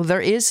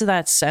 there is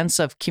that sense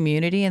of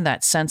community and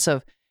that sense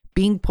of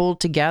being pulled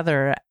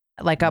together.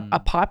 Like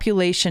a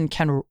population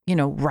can,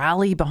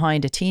 rally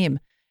behind a team.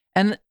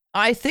 And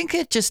I think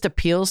it just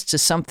appeals to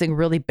something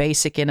really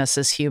basic in us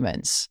as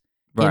humans,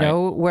 right.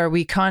 Where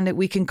we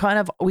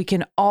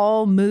can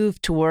all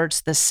move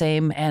towards the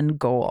same end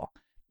goal.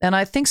 And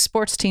I think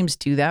sports teams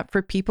do that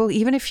for people,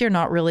 even if you're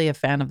not really a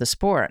fan of the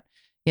sport.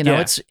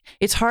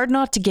 It's hard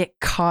not to get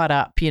caught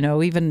up,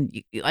 even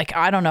like,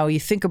 I don't know, you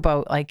think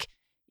about like,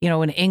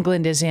 when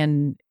England is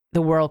in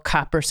the World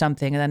Cup or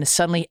something, and then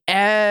suddenly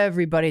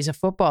everybody's a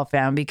football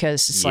fan,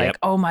 because it's like,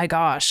 oh my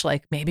gosh,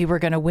 like maybe we're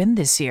going to win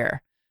this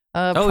year.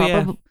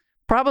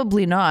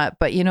 Probably not,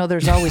 but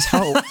there's always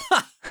hope.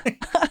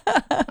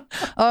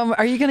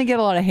 Are you going to get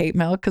a lot of hate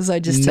mail because I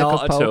just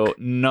took a poke?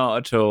 Not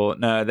at all.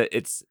 No,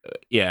 it's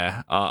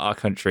our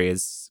country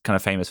is kind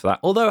of famous for that.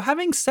 Although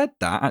having said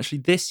that, actually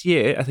this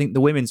year I think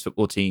the women's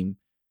football team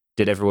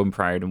did everyone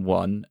proud and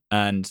won,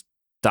 and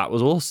that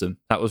was awesome.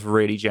 That was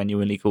really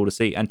genuinely cool to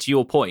see. And to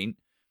your point,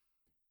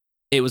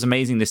 it was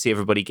amazing to see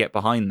everybody get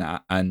behind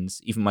that. And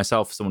even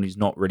myself, someone who's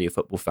not really a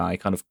football fan, I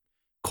kind of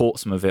caught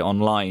some of it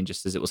online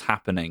just as it was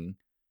happening,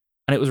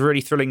 and it was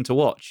really thrilling to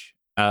watch.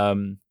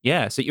 So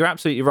you're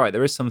absolutely right.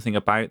 There is something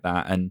about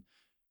that, and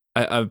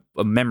a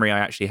memory I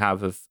actually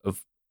have of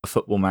a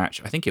football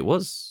match. I think it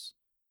was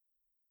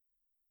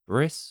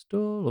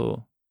Bristol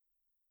or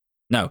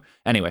no.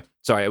 Anyway,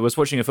 sorry. I was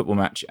watching a football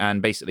match, and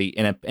basically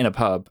in a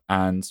pub,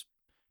 and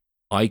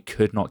I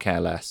could not care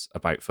less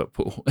about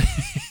football.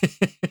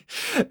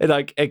 And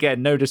like,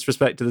 again, no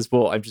disrespect to the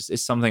sport.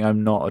 It's something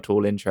I'm not at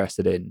all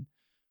interested in.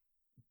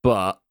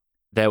 But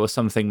there was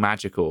something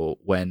magical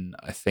when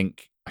I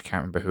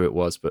can't remember who it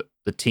was, but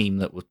the team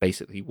that was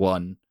basically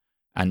won,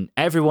 and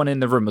everyone in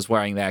the room was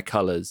wearing their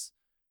colors.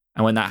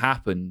 And when that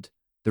happened,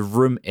 the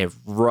room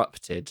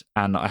erupted,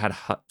 and I had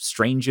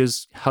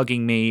strangers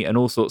hugging me and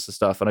all sorts of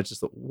stuff. And I just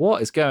thought,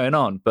 what is going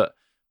on? But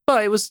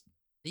it was,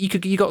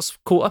 you got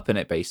caught up in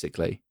it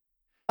basically.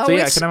 Oh,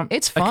 so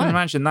it's fun. I can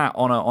imagine that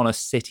on a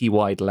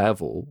citywide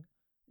level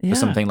for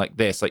something like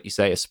this, like you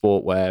say, a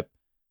sport where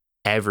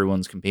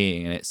everyone's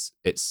competing and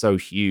it's so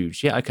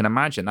huge. Yeah, I can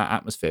imagine that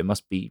atmosphere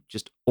must be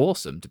just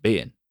awesome to be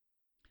in.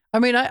 I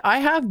mean, I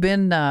have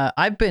been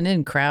I've been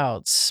in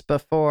crowds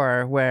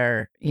before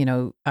where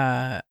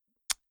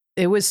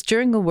it was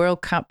during the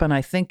World Cup, and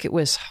I think it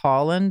was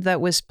Holland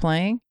that was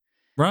playing.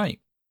 Right.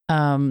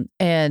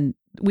 And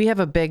we have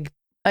a big,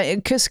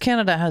 because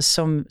Canada has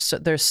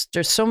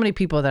there's so many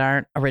people that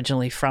aren't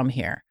originally from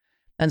here.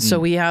 And so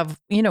we have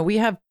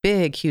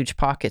big, huge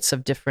pockets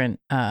of different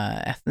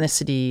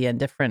ethnicity and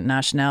different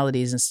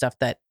nationalities and stuff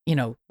that,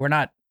 we're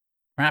not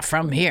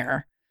from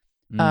here.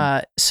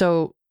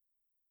 So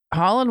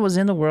Holland was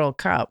in the World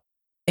Cup,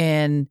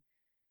 and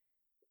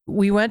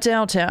we went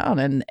downtown,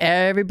 and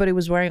everybody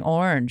was wearing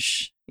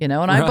orange, and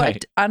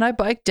I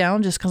biked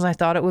down just because I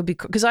thought it would be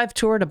cool, because I've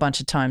toured a bunch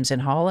of times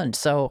in Holland.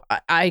 So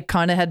I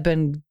kind of had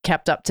been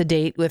kept up to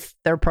date with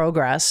their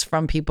progress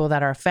from people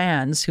that are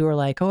fans who are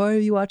like, oh, are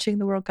you watching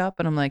the World Cup?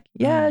 And I'm like,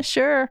 yeah,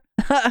 sure.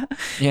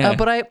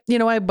 But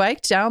I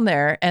biked down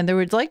there, and there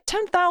were like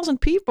 10,000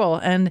 people,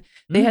 and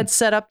they had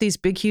set up these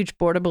big, huge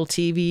portable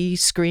TV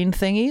screen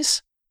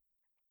thingies.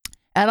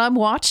 And I'm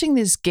watching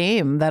this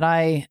game that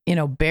I,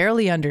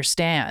 barely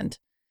understand.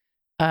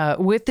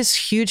 with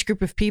this huge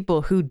group of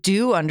people who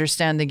do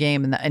understand the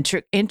game and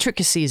the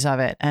intricacies of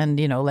it. And,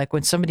 you know, like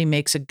when somebody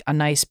makes a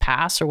nice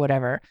pass or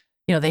whatever,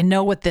 you know, they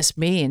know what this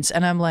means.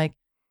 And I'm like,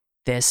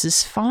 this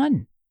is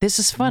fun. This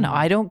is fun.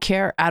 I don't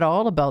care at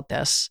all about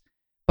this,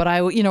 but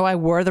I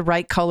wore the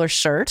right color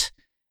shirt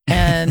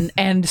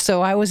and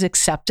so I was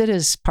accepted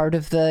as part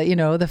of the, you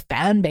know, the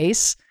fan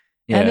base.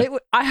 Yeah. And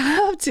I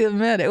have to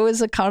admit, it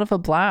was a kind of a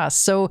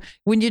blast. So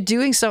when you're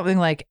doing something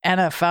like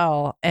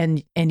NFL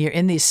and you're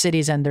in these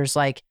cities and there's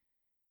like,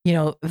 you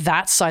know,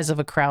 that size of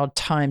a crowd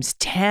times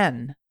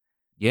 10.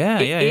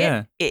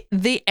 Yeah.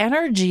 The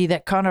energy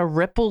that kind of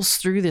ripples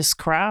through this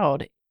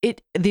crowd,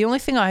 the only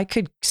thing I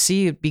could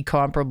see it be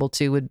comparable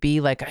to would be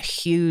like a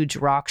huge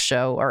rock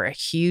show or a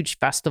huge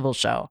festival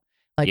show.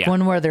 Like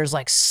one where there's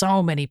like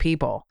so many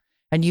people.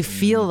 And you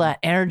feel that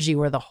energy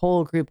where the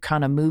whole group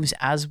kind of moves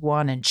as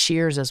one and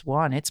cheers as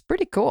one. It's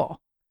pretty cool.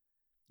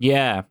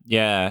 Yeah.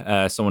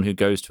 Someone who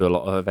goes to a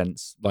lot of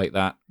events like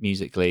that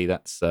musically,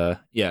 that's, I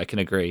can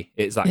agree.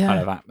 It's that kind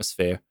of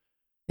atmosphere.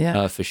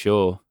 Yeah. For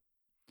sure.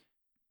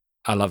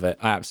 I love it.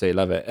 I absolutely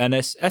love it. And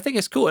I think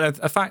it's cool. And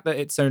the fact that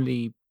it's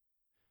only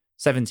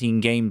 17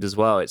 games as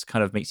well, it's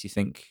kind of makes you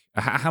think,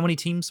 how many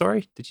teams,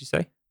 sorry, did you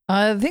say?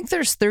 I think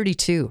there's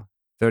 32.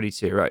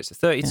 32, right. So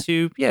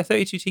 32,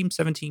 32 teams,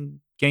 17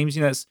 games.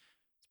 You know, that's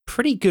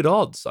pretty good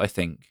odds, I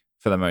think,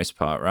 for the most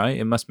part, right?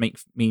 It must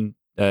can't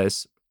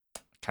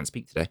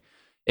speak today.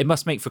 It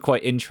must make for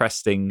quite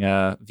interesting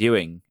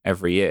viewing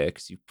every year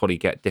because you probably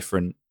get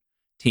different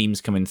teams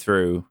coming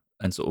through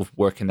and sort of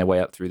working their way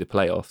up through the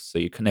playoffs. So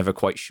you're never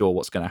quite sure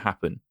what's going to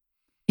happen.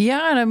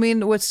 Yeah, and I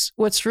mean,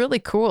 what's really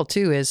cool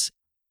too is,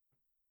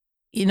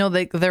 you know,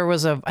 I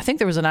think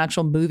there was an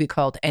actual movie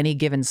called Any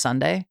Given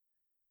Sunday.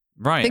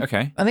 Right.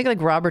 Okay. I think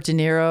like Robert De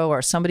Niro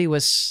or somebody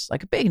was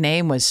like a big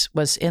name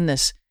was in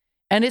this.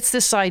 And it's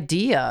this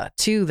idea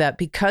too, that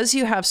because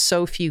you have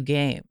so few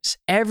games,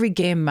 every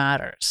game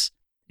matters.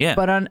 Yeah.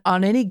 But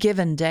on any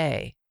given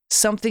day,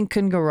 something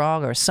can go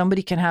wrong or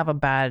somebody can have a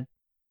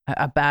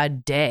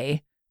bad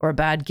day or a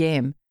bad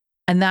game.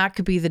 And that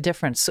could be the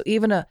difference. So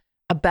even a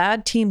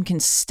bad team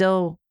can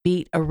still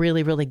beat a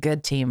really, really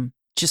good team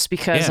just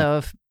because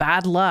of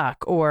bad luck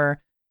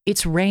or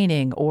it's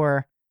raining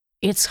or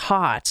it's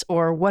hot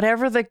or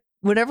whatever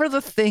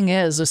the thing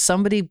is, if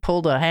somebody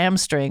pulled a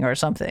hamstring or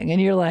something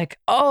and you're like,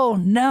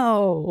 oh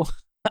no.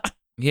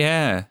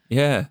 Yeah,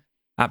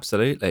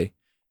 absolutely.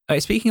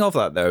 Speaking of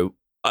that though,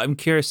 I'm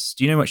curious,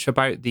 do you know much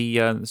about the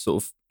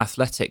sort of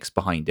athletics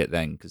behind it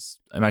then? Because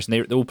I imagine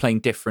they're all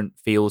playing different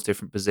fields,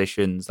 different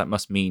positions. That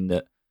must mean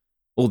that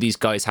all these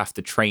guys have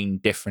to train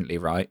differently,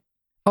 right?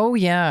 Oh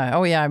yeah.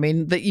 I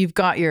mean, that you've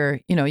got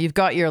your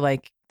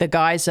like the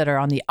guys that are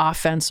on the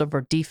offensive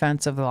or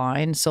defensive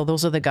line. So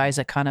those are the guys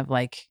that kind of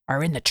like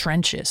are in the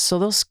trenches. So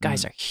those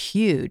guys are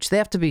huge. They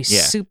have to be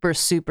super,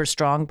 super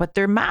strong, but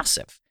they're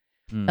massive.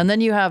 And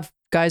then you have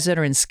guys that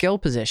are in skill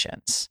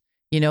positions,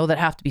 you know, that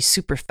have to be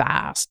super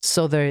fast.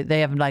 So they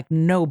have like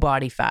no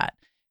body fat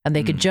and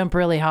they can jump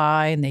really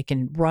high and they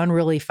can run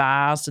really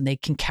fast and they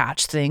can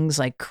catch things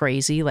like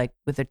crazy, like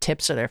with the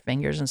tips of their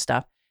fingers and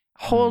stuff.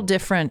 Whole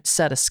different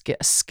set of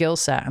skill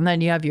set. And then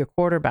you have your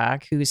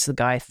quarterback, who's the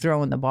guy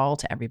throwing the ball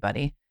to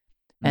everybody.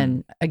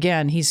 And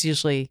again, he's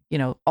usually, you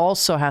know,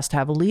 also has to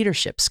have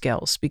leadership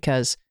skills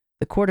because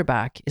the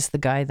quarterback is the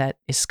guy that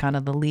is kind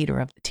of the leader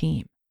of the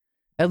team,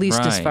 at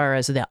least as far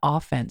as the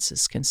offense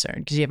is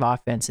concerned, because you have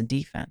offense and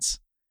defense.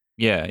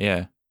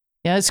 Yeah.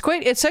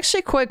 It's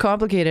actually quite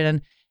complicated.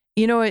 And,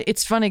 you know,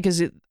 it's funny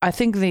because I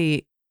think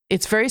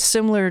it's very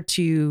similar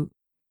to,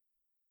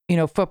 you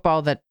know,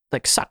 football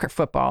like soccer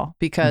football,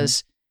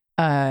 because,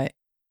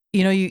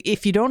 you know,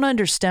 if you don't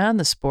understand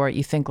the sport,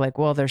 you think like,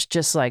 well, there's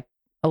just like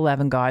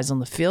 11 guys on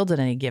the field at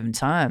any given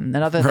time.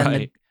 And other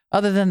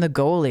than the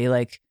goalie,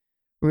 like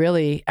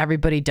really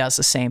everybody does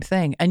the same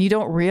thing. And you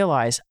don't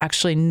realize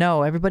actually,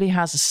 no, everybody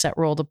has a set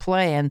role to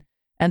play.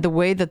 And the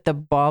way that the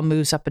ball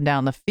moves up and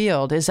down the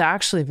field is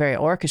actually very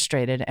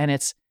orchestrated. And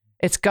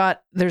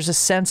there's a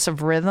sense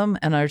of rhythm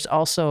and there's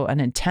also an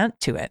intent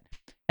to it.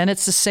 And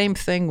it's the same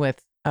thing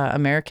with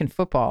American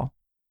football.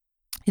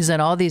 Is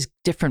that all these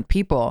different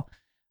people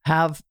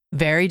have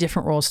very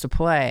different roles to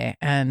play.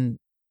 And,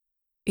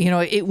 you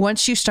know,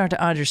 once you start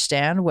to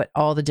understand what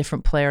all the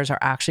different players are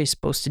actually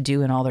supposed to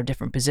do in all their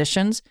different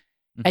positions,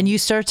 and you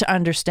start to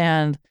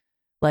understand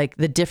like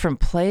the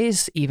different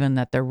plays even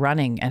that they're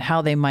running and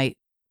how they might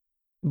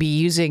be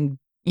using,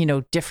 you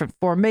know, different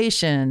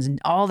formations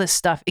and all this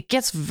stuff, it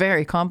gets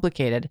very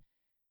complicated.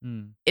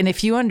 And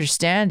if you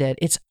understand it,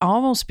 it's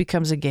almost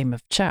becomes a game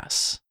of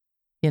chess.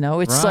 You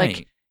know, it's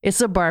like, it's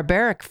a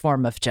barbaric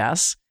form of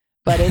chess,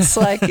 but it's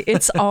like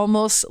it's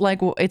almost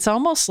like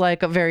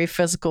a very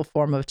physical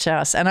form of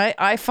chess. And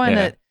I find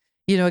that,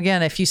 you know,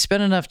 again, if you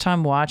spend enough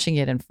time watching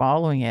it and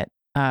following it,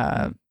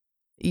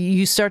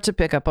 you start to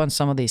pick up on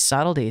some of these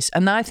subtleties.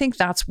 And I think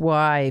that's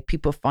why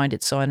people find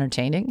it so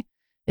entertaining.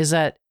 Is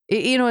that,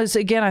 you know,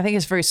 again, I think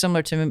it's very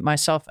similar to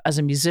myself as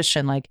a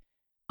musician. Like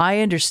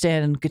I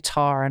understand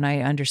guitar and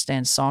I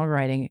understand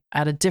songwriting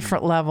at a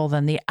different level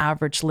than the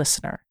average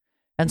listener.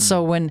 And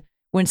so when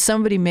when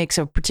somebody makes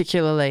a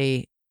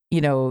particularly,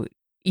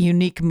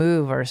 unique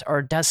move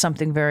or does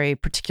something very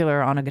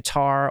particular on a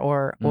guitar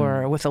or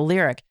with a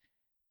lyric,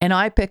 and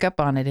I pick up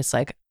on it, it's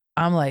like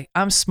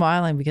I'm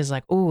smiling because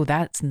like, oh,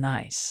 that's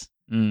nice.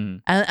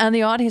 And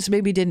the audience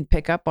maybe didn't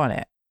pick up on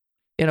it,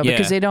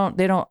 because they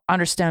don't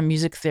understand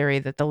music theory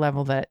at the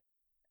level that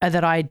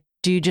I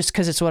do, just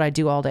because it's what I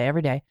do all day,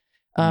 every day.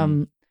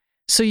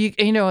 So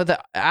the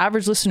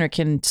average listener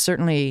can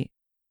certainly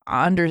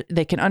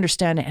they can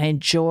understand and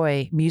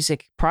enjoy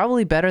music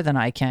probably better than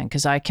I can,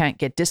 because I can't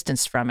get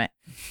distanced from it.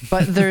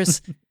 But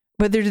there's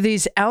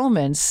these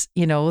elements,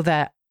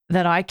 that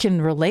I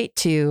can relate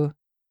to,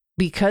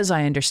 because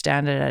I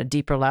understand it at a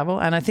deeper level.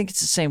 And I think it's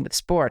the same with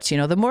sports.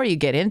 The more you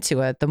get into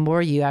it, the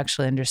more you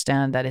actually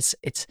understand that it's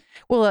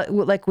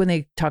like when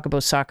they talk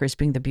about soccer as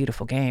being the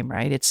beautiful game,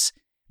 right? It's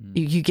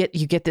you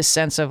get this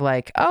sense of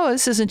like, oh,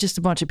 this isn't just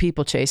a bunch of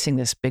people chasing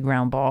this big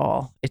round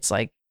ball. It's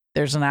like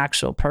there's an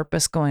actual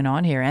purpose going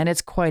on here, and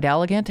it's quite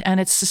elegant.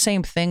 And it's the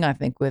same thing, I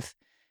think, with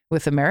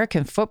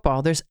American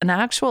football. There's an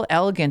actual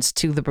elegance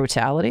to the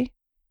brutality.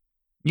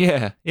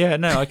 Yeah,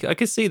 no, I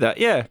can see that.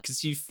 Yeah,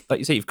 because like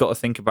you say, you've got to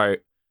think about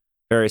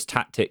various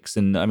tactics,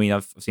 and I mean,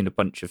 I've seen a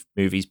bunch of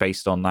movies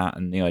based on that,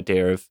 and the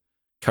idea of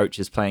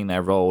coaches playing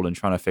their role and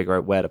trying to figure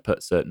out where to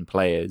put certain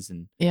players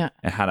and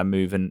how to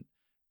move. And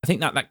I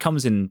think that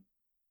comes in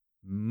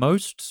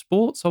most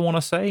sports, I want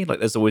to say. Like,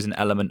 there's always an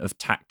element of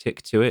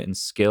tactic to it and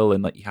skill,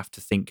 and like you have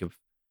to think of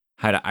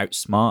how to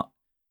outsmart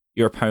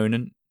your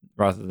opponent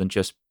rather than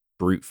just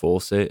brute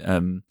force it.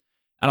 And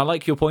I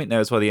like your point there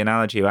as well, the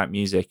analogy about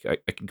music. I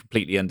can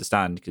completely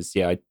understand, because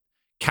I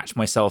catch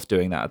myself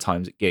doing that at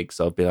times at gigs.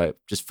 I'll be like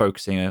just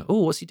focusing on,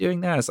 oh, what's he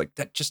doing there? It's like,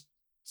 that, just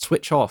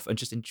switch off and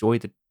just enjoy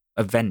the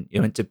event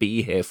you're meant to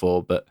be here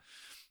for. But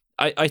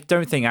I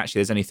don't think actually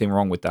there's anything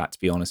wrong with that, to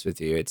be honest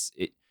with you.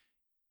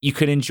 You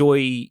can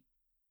enjoy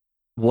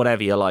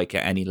whatever you like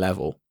at any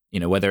level,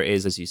 whether it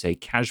is, as you say,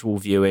 casual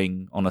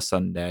viewing on a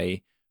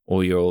Sunday,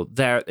 or you're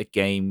there at the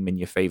game in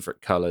your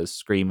favorite colors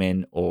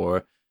screaming,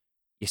 or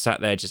you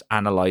sat there just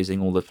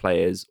analyzing all the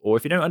players, or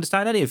if you don't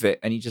understand any of it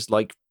and you just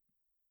like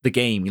the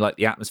game, you like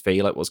the atmosphere,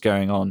 you like what's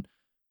going on,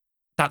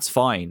 that's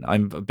fine.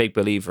 I'm a big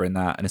believer in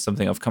that, and it's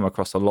something I've come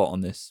across a lot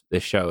on this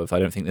show. I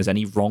don't think there's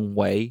any wrong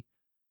way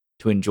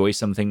to enjoy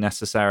something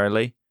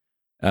necessarily.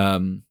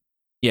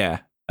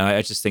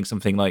 I just think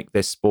something like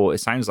this sport, it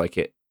sounds like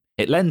it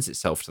lends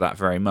itself to that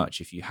very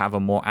much. If you have a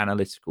more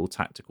analytical,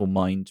 tactical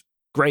mind,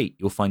 great,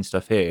 you'll find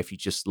stuff here. If you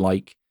just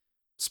like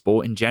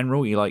sport in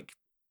general, you like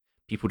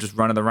people just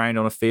running around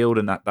on a field,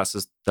 and that's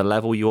just the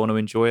level you want to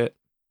enjoy it,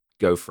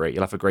 go for it.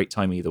 You'll have a great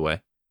time either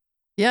way.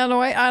 Yeah,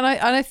 no,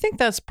 I think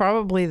that's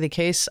probably the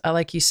case.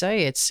 Like you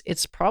say,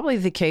 it's probably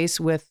the case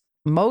with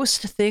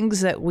most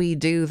things that we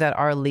do that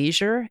are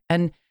leisure,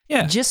 and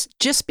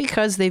just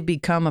because they've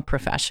become a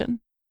profession,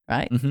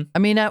 right? Mm-hmm. I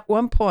mean, at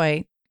one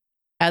point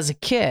as a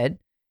kid,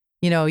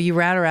 you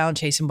ran around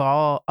chasing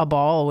a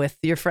ball with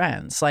your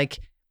friends. Like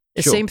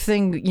the same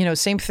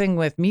thing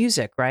with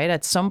music, right?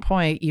 At some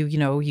point,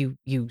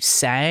 you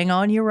sang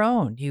on your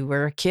own. You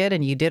were a kid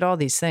and you did all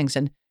these things,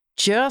 and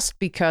just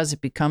because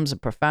it becomes a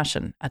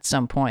profession at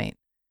some point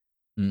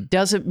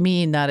doesn't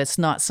mean that it's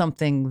not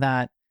something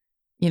that,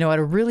 at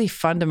a really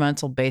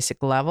fundamental,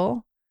 basic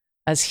level,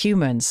 as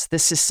humans,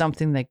 this is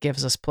something that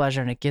gives us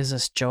pleasure and it gives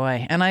us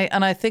joy. And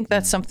I think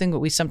that's something that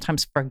we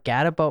sometimes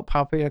forget about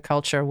popular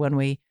culture when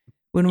we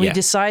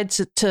decide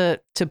to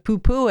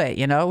poo-poo it.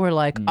 We're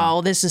like,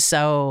 oh, this is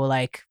so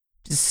like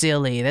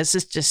silly. This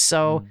is just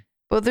so.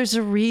 But there's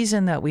a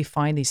reason that we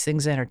find these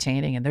things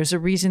entertaining, and there's a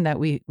reason that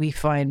we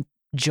find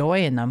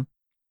joy in them.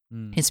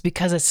 It's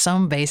because at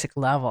some basic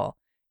level,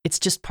 it's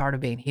just part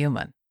of being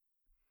human.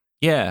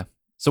 Yeah.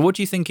 So what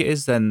do you think it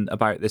is then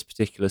about this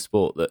particular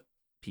sport that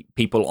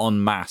people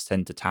en masse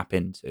tend to tap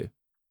into?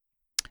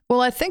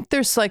 Well, I think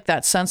there's like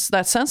that sense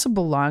of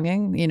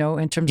belonging,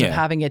 in terms of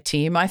having a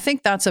team. I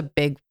think that's a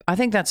big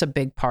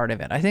part of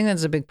it. I think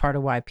that's a big part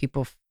of why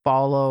people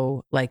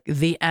follow like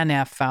the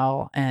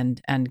NFL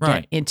and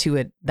get into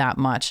it that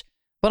much.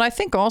 But I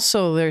think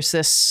also there's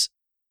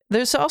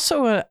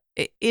also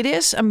it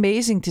is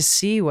amazing to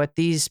see what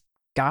these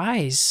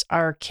guys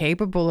are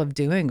capable of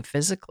doing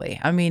physically.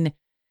 I mean,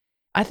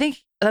 I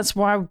think that's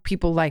why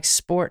people like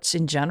sports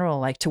in general,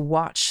 like to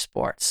watch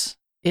sports,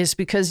 is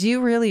because you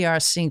really are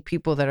seeing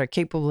people that are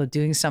capable of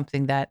doing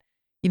something that,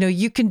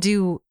 you can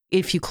do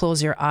if you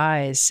close your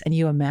eyes and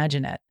you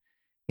imagine it.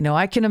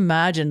 I can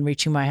imagine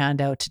reaching my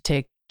hand out to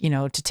take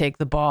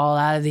the ball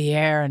out of the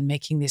air and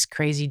making this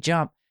crazy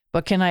jump,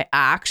 but can I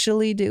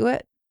actually do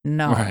it?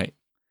 No. Right.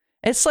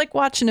 It's like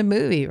watching a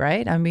movie,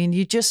 right? I mean,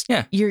 you just,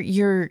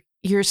 your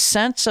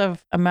sense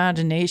of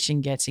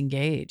imagination gets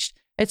engaged.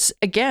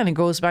 It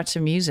goes back to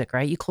music,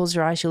 right? You close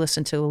your eyes, you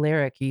listen to a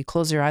lyric, you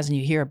close your eyes and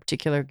you hear a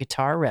particular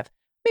guitar riff.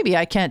 Maybe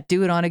I can't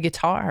do it on a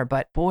guitar,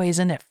 but boy,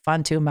 isn't it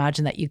fun to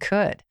imagine that you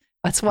could.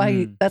 That's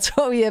why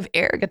we have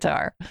air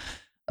guitar.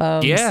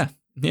 Yeah.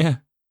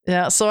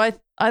 So I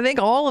think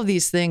all of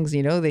these things,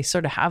 they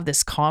sort of have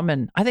this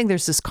common, I think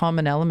there's this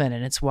common element,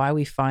 and it's why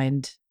we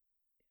find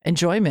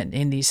enjoyment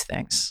in these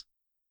things.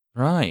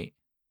 Right.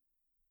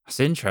 That's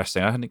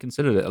interesting. I hadn't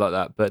considered it like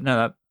that, but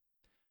no,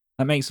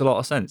 that makes a lot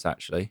of sense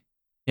actually.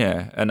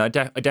 Yeah, and I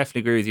definitely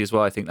agree with you as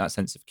well. I think that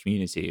sense of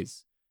community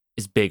is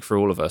big for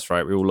all of us,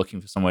 right? We're all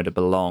looking for somewhere to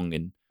belong,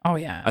 and Oh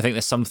yeah. I think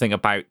there's something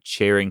about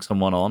cheering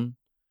someone on.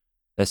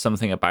 There's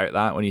something about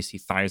that when you see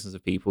thousands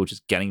of people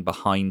just getting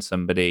behind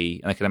somebody,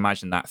 and I can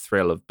imagine that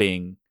thrill of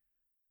being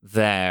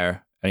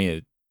there.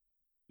 And,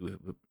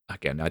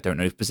 again, I don't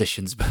know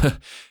positions, but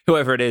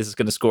whoever it is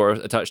going to score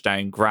a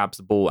touchdown, grabs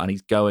the ball, and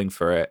he's going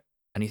for it,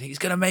 and you think he's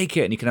going to make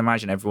it, and you can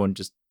imagine everyone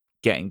just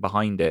getting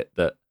behind it.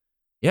 That,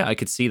 yeah, I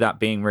could see that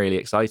being really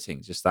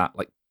exciting. Just that,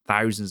 like,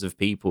 thousands of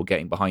people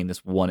getting behind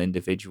this one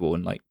individual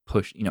and like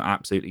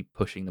absolutely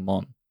pushing them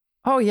on.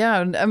 Oh yeah.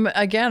 And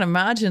again,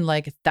 imagine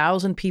like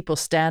 1,000 people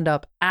stand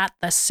up at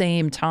the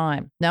same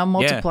time. Now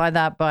multiply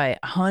that by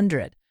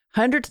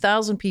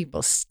 100,000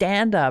 people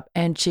stand up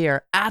and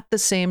cheer at the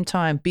same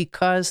time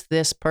because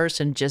this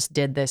person just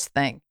did this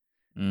thing.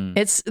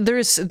 There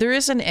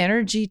is an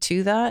energy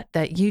to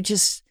that you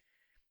just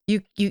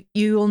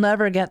you will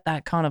never get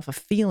that kind of a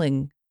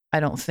feeling,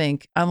 I don't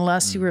think,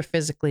 unless you were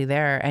physically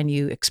there and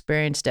you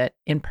experienced it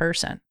in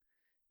person.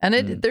 And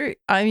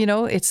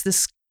it's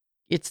this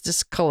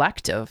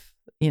collective.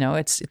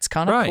 It's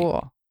kind of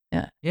cool.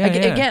 Yeah.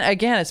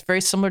 Again, it's very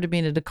similar to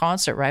being at a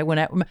concert, right?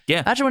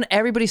 Imagine when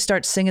everybody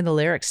starts singing the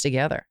lyrics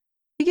together.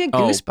 You get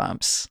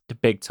goosebumps. The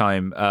big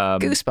time.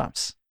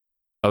 Goosebumps.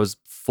 I was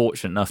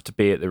fortunate enough to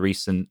be at the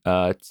recent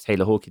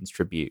Taylor Hawkins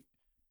tribute.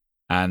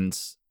 And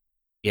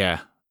yeah,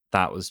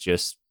 that was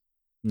just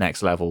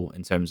next level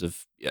in terms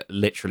of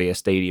literally a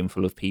stadium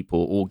full of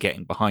people all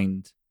getting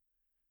behind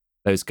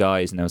those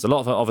guys. And there was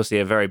obviously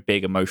a very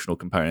big emotional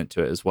component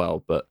to it as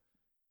well. But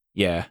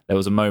yeah, there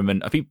was a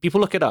moment.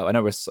 People look it up. I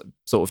know we're sort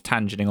of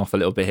tangenting off a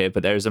little bit here,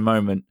 but there is a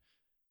moment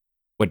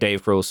where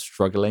Dave Grohl's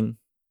struggling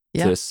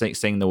to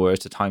sing the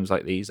words to Times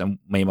Like These, and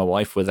me and my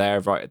wife were there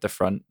right at the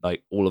front,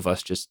 like all of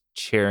us just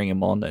cheering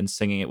him on and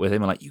singing it with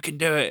him, and like, you can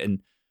do it.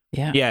 And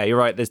yeah, you're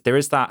right. There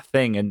is that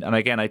thing, and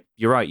again,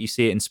 you're right. You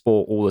see it in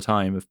sport all the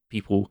time of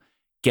people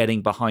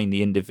getting behind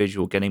the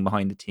individual, getting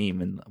behind the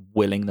team, and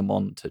willing them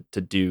on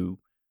to do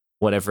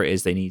whatever it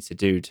is they need to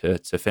do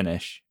to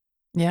finish.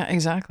 Yeah,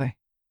 exactly.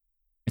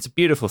 It's a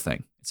beautiful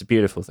thing.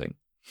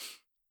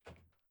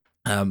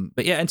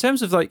 But yeah, in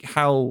terms of like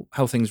how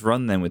things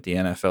run then with the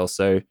NFL,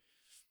 so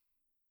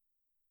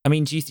I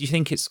mean, do you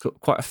think it's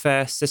quite a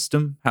fair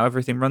system how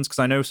everything runs? Because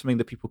I know something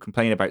that people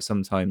complain about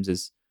sometimes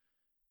is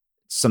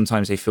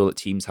sometimes they feel that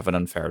teams have an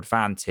unfair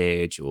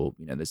advantage, or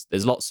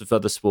there's lots of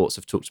other sports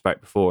I've talked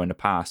about before in the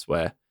past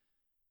where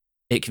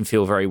it can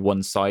feel very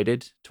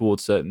one-sided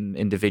towards certain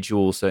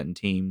individuals, certain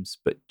teams.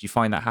 But do you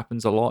find that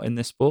happens a lot in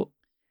this sport?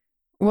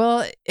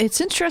 Well,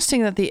 it's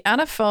interesting that the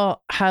NFL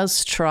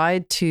has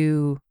tried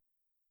to,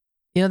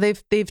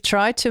 they've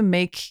tried to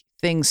make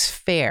things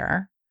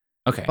fair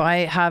by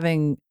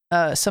having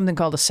something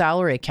called a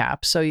salary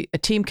cap. So a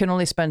team can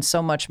only spend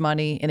so much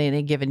money in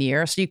any given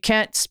year. So you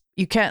can't,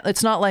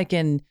 it's not like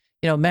in,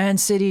 Man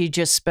City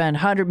just spent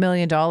 $100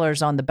 million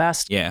on the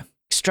best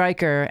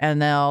striker and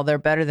now they're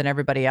better than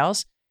everybody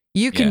else.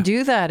 You can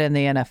do that in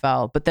the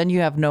NFL, but then you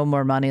have no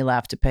more money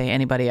left to pay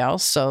anybody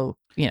else. So,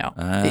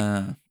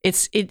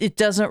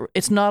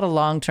 it's not a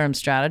long-term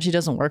strategy. It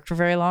doesn't work for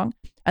very long.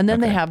 And then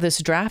they have this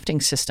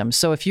drafting system.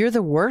 So if you're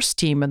the worst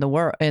team in the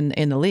world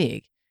in the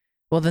league,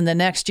 well, then the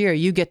next year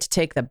you get to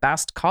take the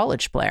best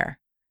college player,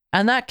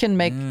 and that can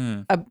make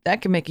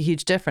a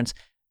huge difference.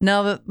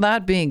 Now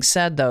that being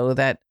said, though,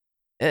 that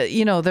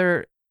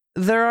there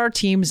are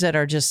teams that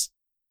are just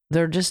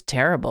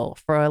terrible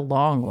for a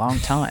long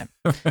time.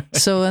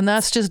 So, and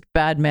that's just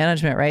bad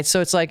management, right? So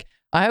it's like,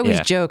 I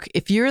always joke,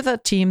 if you're the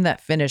team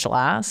that finished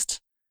last,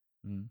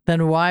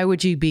 then why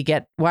would you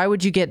get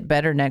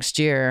better next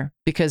year?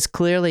 Because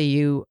clearly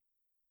you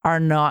are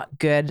not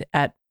good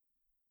at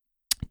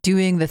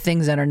doing the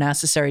things that are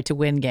necessary to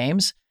win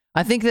games.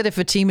 I think that if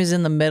a team is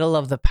in the middle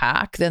of the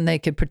pack, then they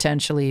could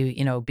potentially,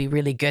 be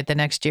really good the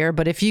next year.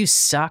 But if you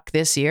suck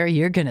this year,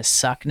 you're going to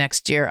suck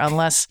next year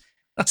unless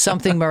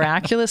something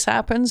miraculous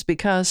happens,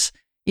 because,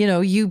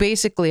 you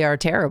basically are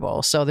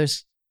terrible. So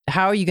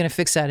how are you going to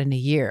fix that in a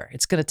year?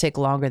 It's going to take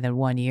longer than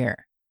 1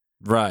 year.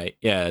 Right.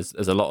 Yeah.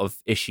 There's a lot of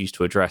issues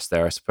to address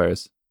there, I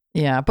suppose.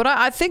 Yeah. But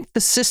I think the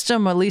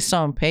system, at least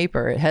on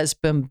paper, it has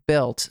been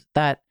built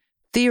that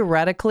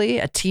theoretically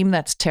a team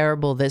that's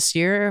terrible this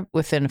year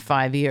within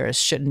 5 years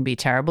shouldn't be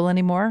terrible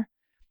anymore.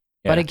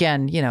 Yeah. But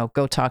again,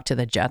 go talk to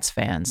the Jets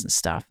fans and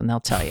stuff, and they'll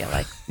tell you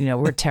like,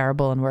 we're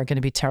terrible and we're going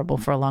to be terrible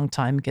for a long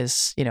time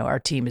because, our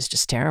team is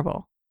just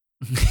terrible.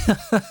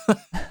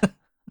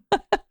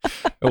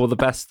 All the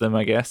best of them,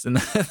 I guess, in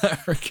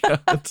that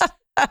regard.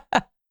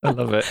 I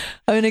love it.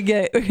 We're gonna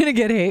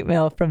get hate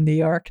mail from New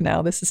York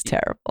now. This is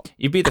terrible.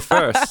 You'd be the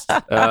first.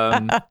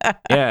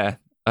 Yeah,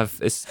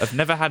 I've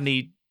never had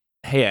any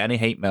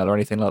hate mail or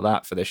anything like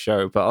that for this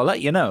show, but I'll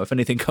let you know if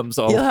anything comes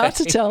on. You'll have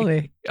to tell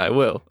me. I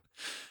will.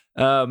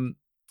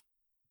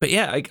 But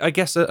yeah, I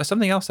guess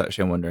something else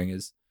actually I'm wondering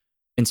is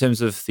in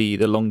terms of the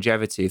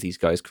longevity of these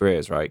guys'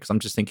 careers, right? Because I'm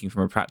just thinking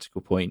from a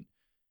practical point.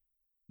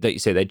 that you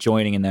say they're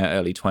joining in their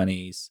early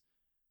 20s.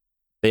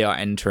 They are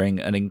entering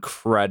an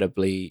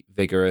incredibly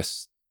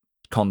vigorous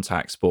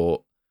contact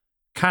sport.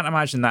 Can't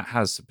imagine that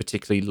has a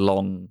particularly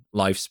long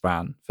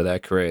lifespan for their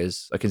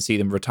careers. I can see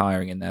them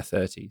retiring in their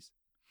 30s.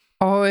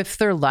 Oh, if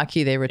they're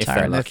lucky, they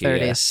retire in their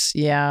 30s.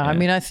 Yeah. I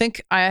mean, I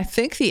think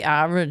the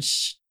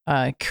average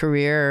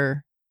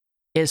career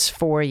is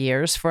 4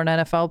 years for an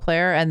NFL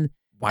player, and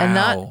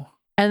wow.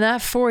 And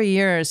that 4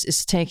 years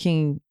is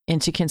taking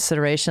into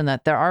consideration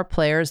that there are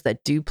players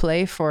that do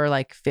play for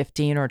like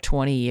 15 or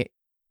 20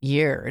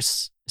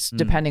 years,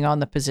 depending on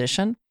the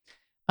position.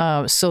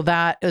 So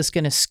that is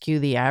going to skew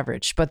the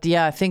average. But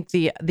yeah, I think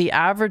the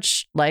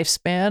average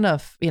lifespan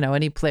of,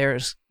 any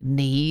player's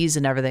knees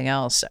and everything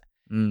else,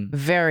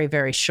 very,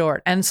 very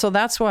short. And so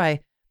that's why,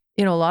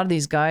 a lot of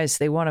these guys,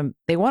 they want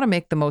to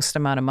make the most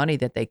amount of money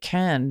that they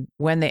can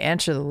when they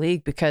enter the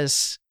league,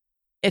 because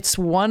it's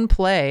one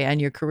play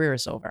and your career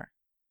is over.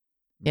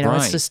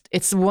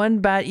 It's one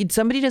bad,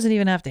 somebody doesn't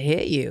even have to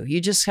hit you. You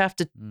just have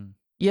to,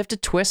 you have to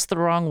twist the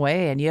wrong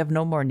way and you have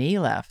no more knee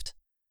left.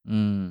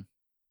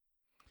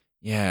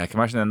 Yeah, I can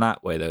imagine in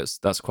that way,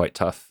 that's quite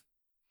tough.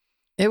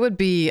 It would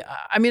be,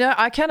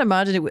 I can't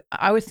imagine it.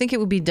 I would think it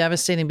would be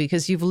devastating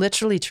because you've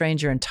literally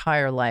trained your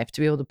entire life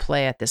to be able to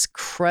play at this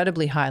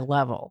incredibly high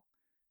level.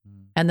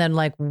 And then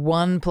like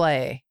one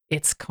play,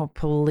 it's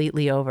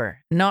completely over.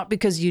 Not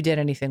because you did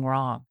anything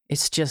wrong.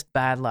 It's just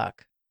bad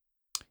luck.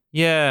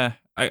 Yeah,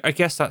 I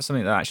guess that's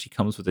something that actually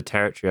comes with the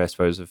territory, I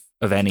suppose,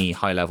 of any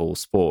high-level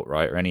sport,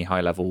 right? Or any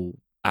high-level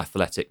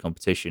athletic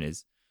competition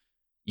is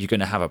you're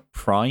going to have a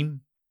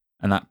prime,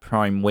 and that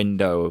prime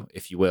window,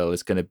 if you will,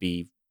 is going to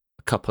be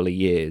a couple of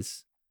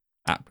years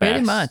at best.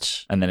 Pretty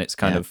much. And then it's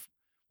kind of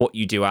what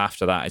you do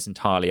after that is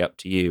entirely up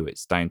to you.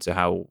 It's down to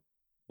how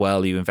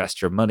well you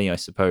invest your money, I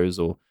suppose,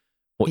 or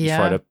what you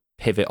try to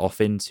pivot off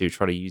into,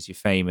 try to use your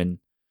fame. And,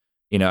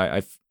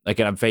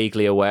 I'm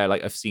vaguely aware,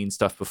 like I've seen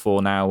stuff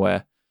before now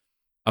where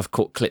I've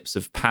caught clips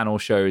of panel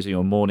shows,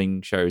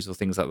 morning shows or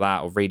things like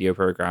that, or radio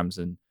programs,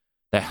 and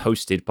they're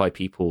hosted by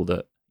people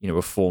that,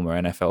 were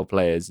former NFL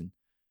players. And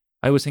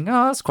I always think,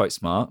 that's quite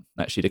smart,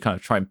 actually, to kind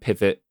of try and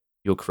pivot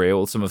your career,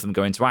 or some of them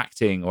go into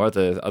acting or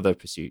other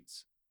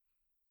pursuits.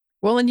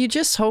 Well, and you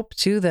just hope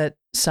too that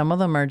some of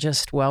them are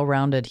just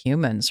well-rounded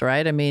humans,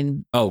 right? I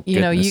mean,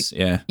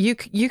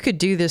 you could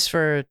do this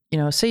for,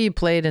 say you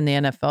played in the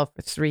NFL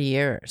for 3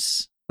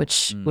 years,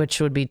 which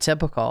would be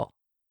typical.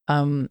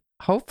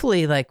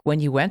 Hopefully, like when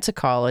you went to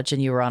college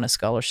and you were on a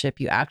scholarship,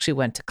 you actually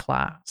went to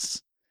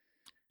class.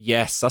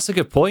 Yes, that's a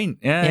good point.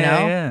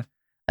 Yeah.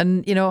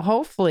 And,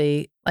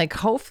 hopefully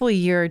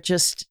you're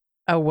just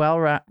a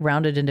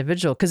well-rounded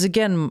individual. Because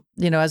again,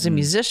 as a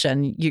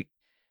musician,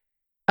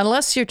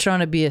 unless you're trying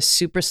to be a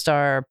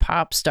superstar,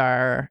 pop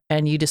star,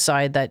 and you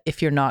decide that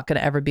if you're not going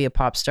to ever be a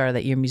pop star,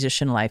 that your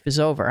musician life is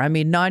over. I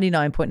mean,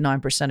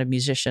 99.9% of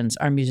musicians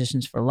are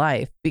musicians for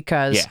life,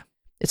 because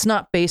it's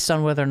not based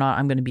on whether or not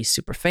I'm going to be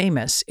super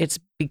famous. It's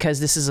because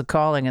this is a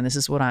calling and this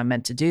is what I'm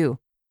meant to do.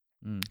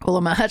 Well,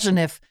 imagine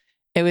if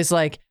it was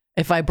like,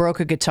 if I broke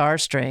a guitar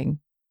string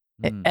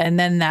and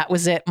then that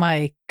was it,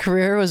 my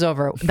career was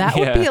over. That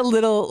would be a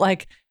little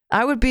like,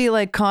 I would be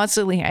like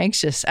constantly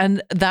anxious.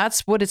 And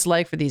that's what it's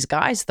like for these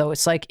guys, though.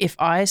 It's like, if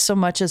I so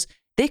much as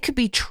they could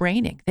be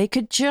training, they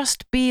could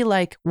just be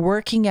like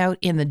working out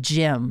in the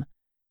gym.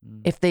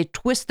 If they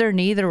twist their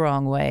knee the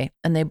wrong way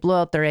and they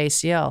blow out their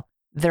ACL,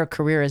 their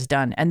career is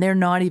done. And they're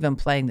not even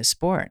playing the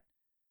sport.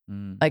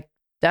 Like,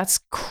 that's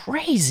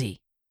crazy.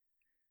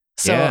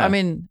 So, I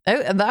mean,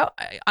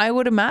 I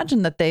would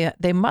imagine that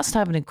they must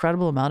have an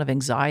incredible amount of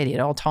anxiety at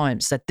all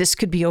times, that this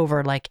could be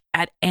over like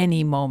at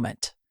any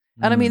moment.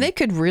 And I mean, they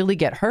could really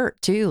get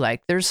hurt too.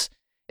 Like it's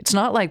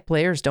not like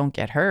players don't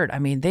get hurt. I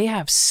mean, they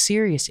have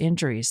serious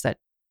injuries that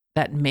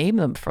maim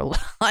them for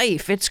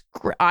life.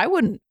 I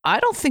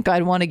don't think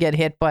I'd want to get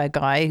hit by a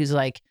guy who's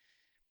like,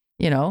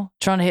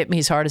 trying to hit me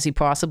as hard as he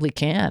possibly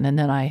can. And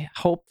then I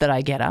hope that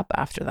I get up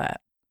after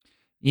that.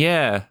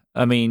 Yeah.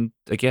 I mean,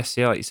 I guess,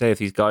 like you say, if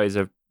these guys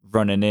are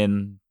running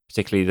in,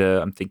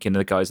 particularly I'm thinking of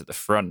the guys at the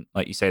front,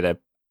 like you say, they're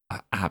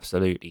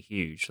absolutely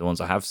huge. The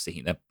ones I have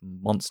seen, they're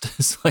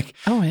monsters. Like,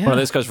 one of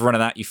those guys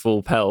running at you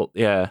full pelt.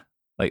 Yeah.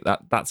 Like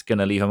that's going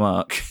to leave a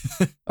mark.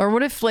 Or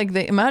what if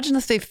imagine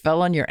if they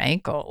fell on your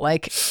ankle?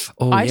 Like,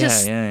 I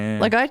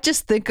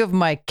just think of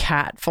my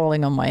cat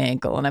falling on my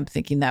ankle and I'm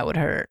thinking that would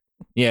hurt.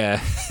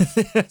 Yeah,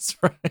 that's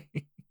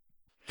right.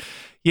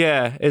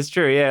 Yeah, it's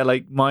true. Yeah,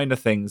 like minor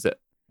things that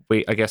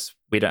I guess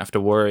we don't have to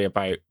worry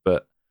about.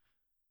 But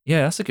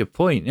yeah, that's a good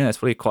point. Yeah, it's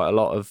probably quite a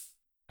lot of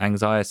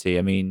anxiety.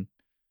 I mean,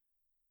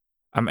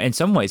 in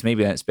some ways,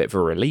 maybe that's a bit of a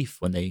relief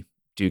when they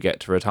do get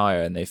to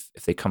retire, and if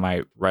they come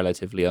out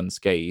relatively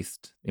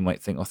unscathed, they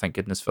might think, "Oh, thank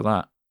goodness for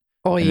that."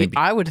 Oh,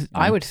 I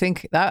would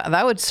think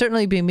that would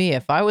certainly be me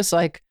if I was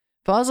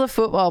a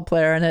football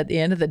player, and at the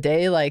end of the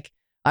day, like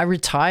I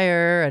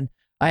retire and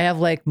I have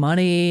like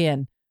money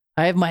and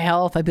I have my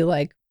health. I'd be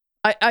like,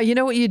 you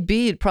know what you'd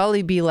be? You'd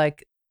probably be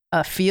like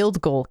a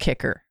field goal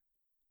kicker.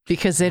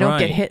 because they don't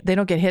get hit. They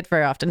don't get hit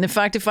very often. In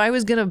fact, if I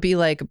was going to be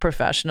like a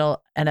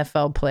professional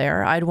NFL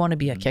player, I'd want to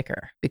be a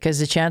kicker because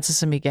the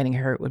chances of me getting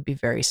hurt would be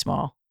very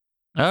small.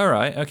 All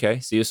right. Okay.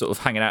 So you're sort of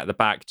hanging out at the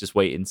back, just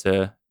waiting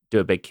to do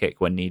a big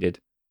kick when needed.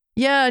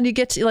 Yeah. And you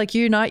get to like,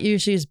 you're not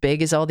usually as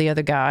big as all the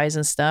other guys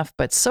and stuff,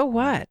 but so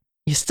what?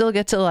 You still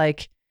get to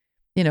like,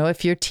 you know,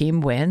 if your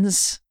team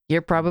wins,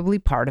 you're probably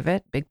part of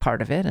it, big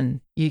part of it. And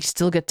you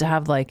still get to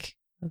have like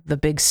the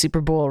big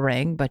Super Bowl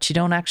ring, but you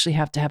don't actually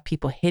have to have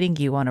people hitting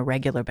you on a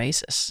regular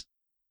basis.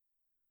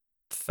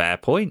 Fair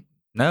point.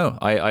 No,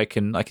 I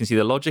can see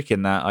the logic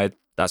in that.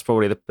 That's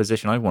probably the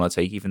position I want to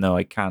take, even though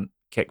I can't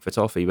kick for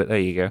toffee, but there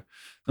you go.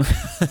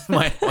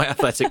 my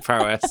athletic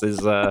prowess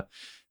is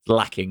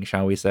lacking,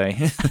 shall we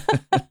say.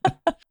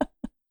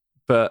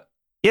 But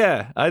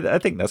yeah, I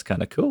think that's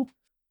kind of cool.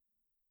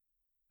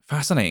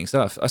 Fascinating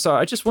stuff. So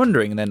I'm just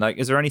wondering then, like,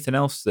 is there anything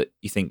else that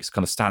you think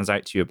kind of stands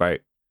out to you about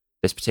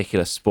this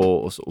particular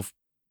sport, or sort of,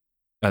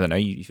 I don't know,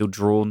 you feel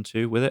drawn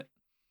to with it?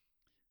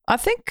 I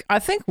think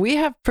we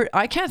have,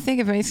 I can't think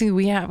of anything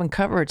we haven't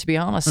covered, to be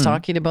honest,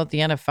 talking about the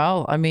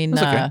NFL. I mean,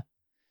 okay.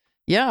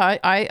 Yeah,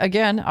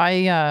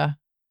 I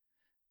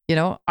you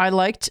know, I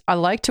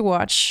like to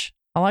watch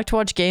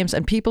games,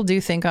 and people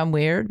do think I'm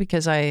weird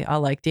because I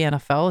like the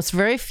NFL. It's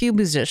very few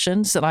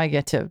musicians that I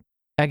get to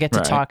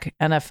talk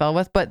NFL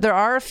with, but there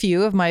are a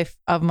few of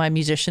my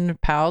musician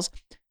pals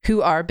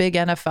who are big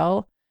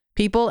NFL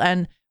people,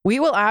 and we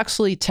will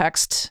actually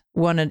text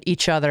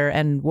each other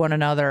and one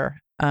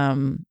another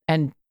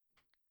and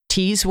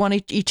tease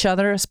each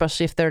other,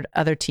 especially if their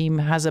other team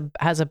has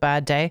a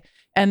bad day.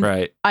 And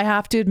I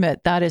have to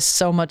admit that is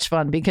so much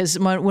fun because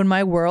when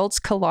my worlds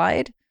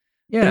collide,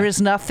 there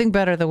is nothing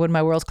better than when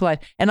my worlds collide.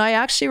 And I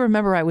actually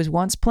remember I was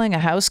once playing a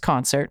house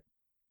concert,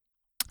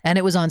 and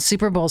it was on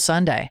Super Bowl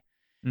Sunday.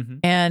 Mm-hmm.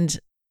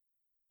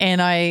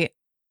 And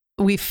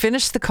we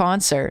finished the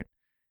concert,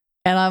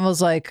 and I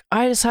was like,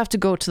 I just have to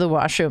go to the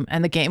washroom.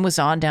 And the game was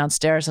on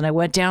downstairs, and I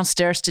went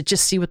downstairs to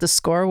just see what the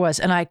score was.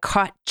 And I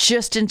caught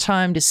just in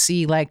time to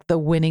see like the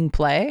winning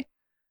play.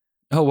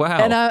 Oh, wow.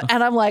 And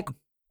I'm like,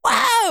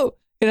 wow,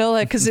 you know,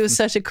 like, cause it was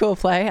such a cool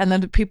play. And then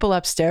the people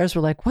upstairs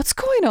were like, what's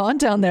going on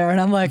down there? And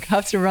I'm like,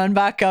 have to run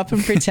back up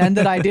and pretend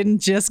that I didn't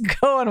just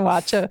go and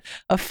watch a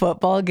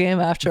football game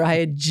after I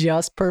had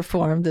just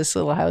performed this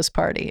little house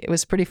party. It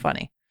was pretty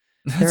funny.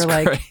 They're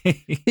like,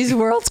 these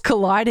worlds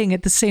colliding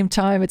at the same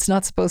time. It's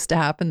not supposed to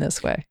happen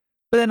this way.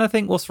 But then I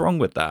think, what's wrong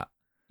with that?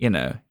 You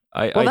know,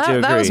 I do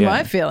agree. That was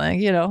my feeling,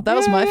 you know, that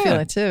was my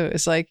feeling too.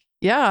 It's like,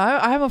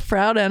 I'm a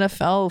proud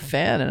NFL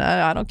fan, and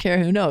I don't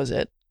care who knows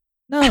it.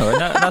 No,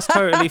 that's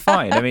totally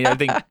fine. I mean, I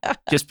think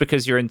just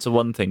because you're into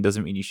one thing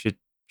doesn't mean you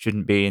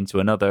shouldn't be into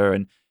another.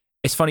 And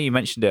it's funny you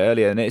mentioned it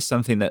earlier, and it's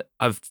something that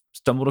I've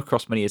stumbled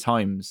across many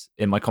times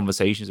in my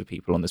conversations with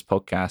people on this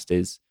podcast,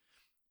 is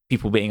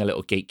people being a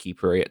little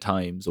gatekeepery at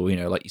times, or, you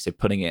know, like you said,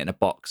 putting it in a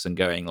box and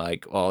going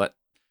like, well,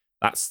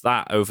 that's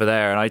that over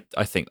there. And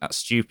I think that's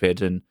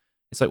stupid. And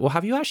it's like, well,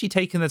 have you actually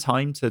taken the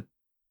time to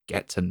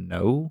get to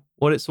know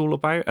what it's all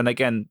about? And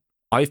again,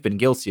 I've been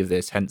guilty of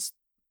this, hence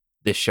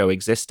this show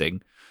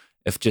existing,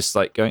 of just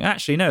like going,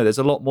 actually, no, there's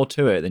a lot more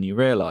to it than you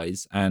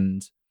realize.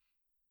 And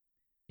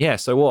yeah,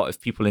 so what? If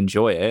people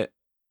enjoy it,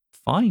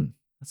 fine.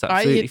 That's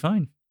absolutely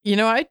fine. You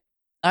know,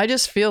 I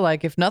just feel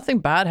like if nothing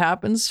bad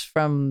happens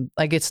from,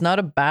 like, it's not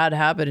a bad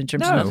habit in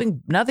terms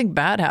of nothing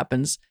bad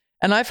happens.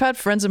 And I've had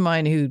friends of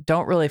mine who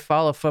don't really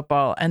follow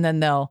football, and then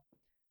they'll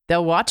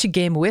watch a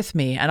game with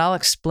me, and I'll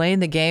explain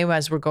the game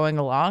as we're going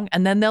along,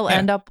 and then they'll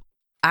end up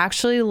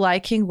actually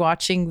liking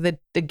watching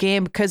the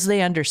game because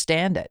they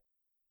understand it.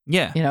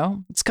 Yeah. You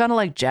know, it's kind of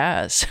like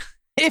jazz.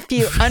 If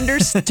you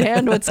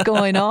understand what's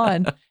going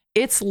on,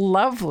 it's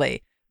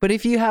lovely. But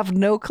if you have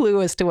no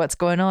clue as to what's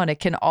going on, it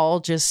can all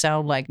just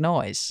sound like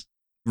noise.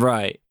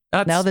 Right.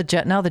 Now the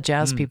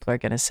jazz people are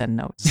going to send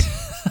notes.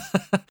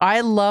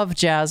 I love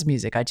jazz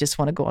music. I just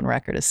want to go on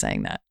record as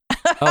saying that.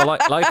 Oh,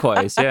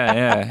 likewise.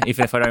 Yeah.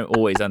 Even if I don't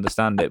always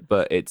understand it,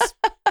 but it's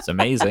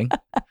amazing.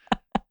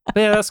 But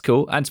yeah, that's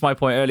cool. And to my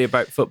point earlier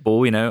about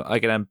football, you know, I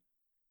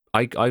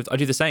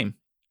do the same.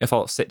 If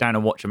I'll sit down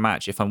and watch a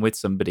match, if I'm with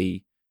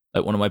somebody,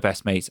 like one of my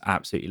best mates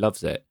absolutely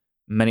loves it.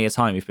 Many a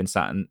time we've been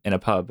sat in a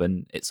pub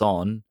and it's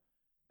on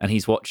and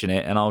he's watching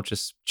it, and I'll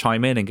just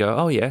chime in and go,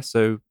 oh yeah,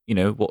 so, you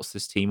know, what's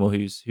this team, or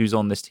who's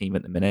on this team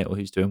at the minute, or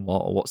who's doing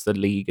what, or what's the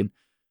league? And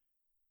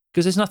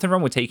because there's nothing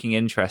wrong with taking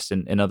interest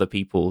in other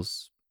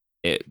people's,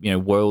 you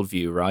know,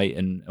 worldview, right?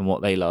 And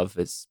what they love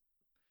is,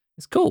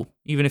 it's cool.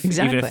 Even if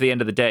at the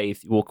end of the day,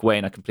 if you walk away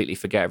and I completely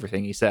forget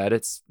everything he said,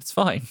 it's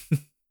fine.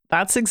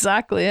 That's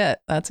exactly it.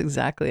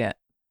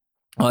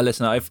 Well,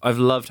 listen, I've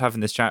loved having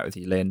this chat with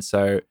you, Lynn.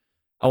 So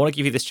I want to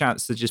give you this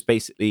chance to just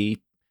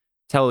basically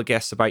tell the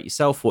guests about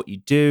yourself, what you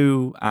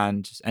do,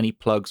 and just any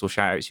plugs or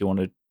shout outs you want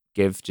to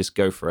give. Just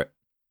go for it.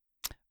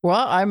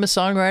 Well, I'm a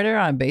songwriter.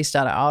 I'm based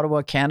out of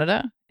Ottawa,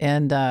 Canada.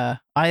 And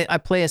I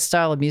play a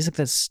style of music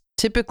that's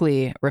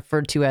typically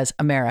referred to as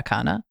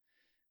Americana,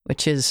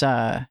 which is,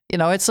 you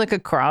know, it's like a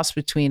cross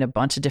between a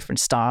bunch of different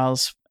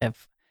styles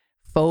of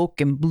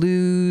folk and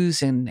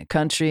blues and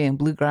country and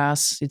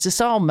bluegrass. It's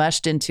just all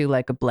meshed into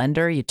like a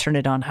blender. You turn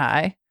it on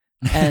high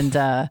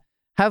and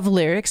have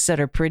lyrics that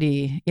are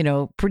pretty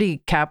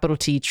capital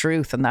T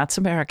truth. And that's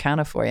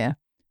Americana for you.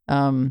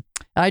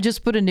 I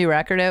just put a new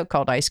record out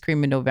called Ice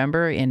Cream in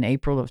November in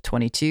April of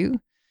 22.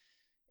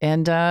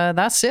 And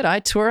that's it.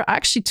 I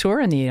actually tour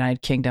in the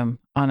United Kingdom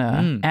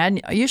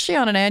usually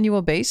on an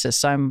annual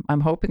basis. I'm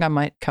hoping I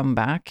might come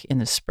back in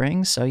the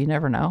spring, so you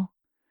never know.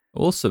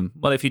 Awesome.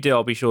 Well, if you do,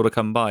 I'll be sure to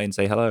come by and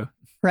say hello.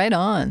 Right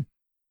on.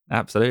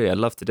 Absolutely. I'd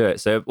love to do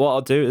it. So what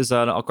I'll do is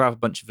I'll grab a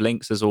bunch of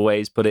links, as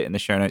always, put it in the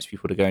show notes for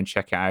people to go and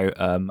check it out.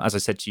 As I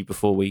said to you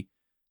before we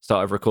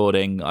started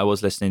recording, I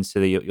was listening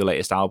to your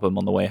latest album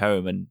on the way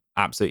home and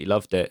absolutely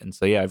loved it. And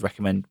so, yeah, I'd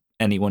recommend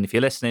anyone, if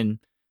you're listening,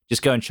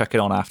 just go and check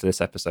it on after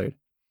this episode.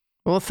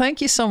 Well,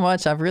 thank you so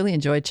much. I've really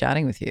enjoyed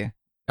chatting with you.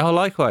 Oh,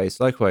 likewise.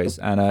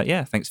 And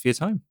yeah, thanks for your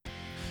time.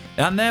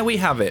 And there we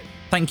have it.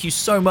 Thank you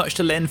so much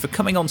to Lynn for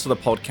coming onto the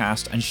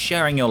podcast and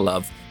sharing your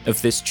love of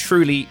this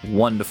truly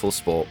wonderful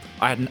sport.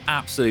 I had an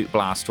absolute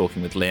blast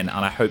talking with Lynn,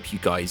 and I hope you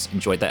guys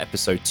enjoyed that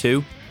episode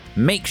too.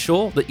 Make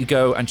sure that you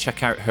go and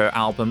check out her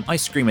album,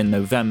 Ice Cream in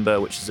November,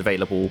 which is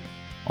available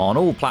on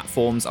all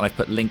platforms, and I've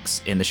put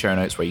links in the show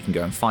notes where you can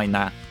go and find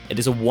that. It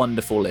is a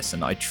wonderful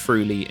listen. I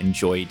truly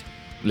enjoyed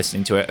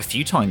listening to it a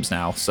few times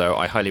now, so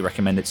I highly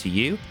recommend it to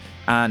you.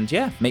 And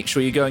yeah, make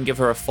sure you go and give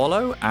her a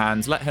follow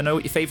and let her know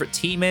what your favorite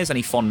team is,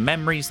 any fond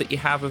memories that you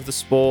have of the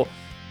sport,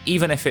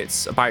 even if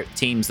it's about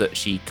teams that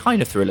she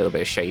kind of threw a little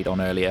bit of shade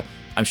on earlier.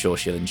 I'm sure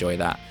she'll enjoy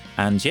that.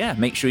 And yeah,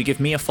 make sure you give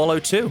me a follow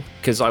too,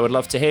 because I would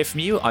love to hear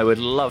from you. I would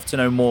love to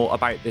know more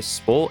about this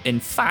sport. In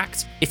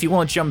fact, if you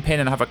want to jump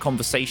in and have a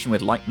conversation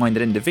with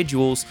like-minded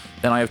individuals,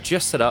 then I have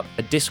just set up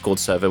a Discord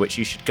server, which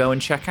you should go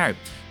and check out.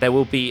 There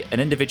will be an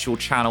individual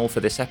channel for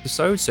this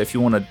episode, so if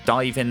you want to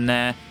dive in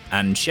there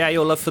and share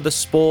your love for the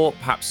sport,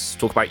 perhaps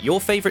talk about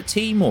your favorite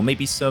team or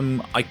maybe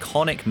some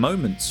iconic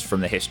moments from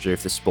the history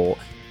of the sport,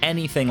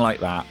 anything like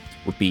that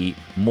would be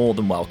more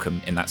than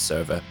welcome in that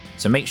server.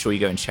 So make sure you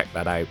go and check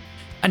that out.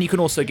 And you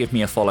can also give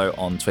me a follow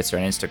on Twitter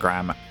and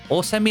Instagram,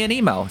 or send me an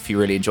email if you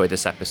really enjoyed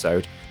this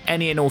episode.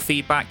 Any and all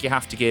feedback you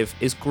have to give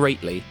is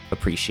greatly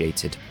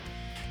appreciated.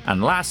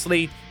 And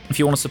lastly, if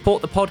you want to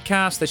support the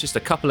podcast, there's just a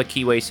couple of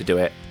key ways to do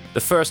it. The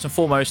first and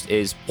foremost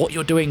is what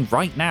you're doing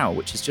right now,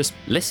 which is just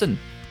listen.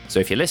 So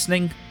if you're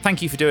listening,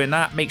 thank you for doing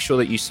that. Make sure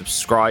that you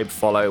subscribe,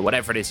 follow,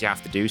 whatever it is you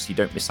have to do so you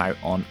don't miss out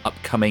on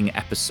upcoming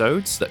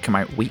episodes that come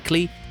out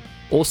weekly.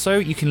 Also,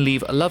 you can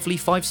leave a lovely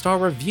 5-star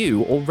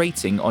review or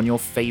rating on your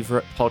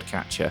favorite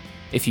podcatcher.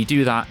 If you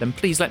do that, then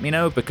please let me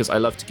know, because I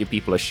love to give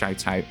people a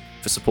shout out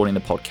for supporting the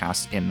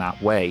podcast in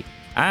that way.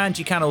 And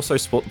you can also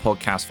support the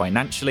podcast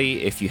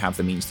financially if you have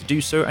the means to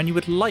do so and you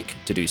would like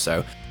to do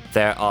so.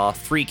 There are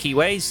 3 key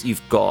ways.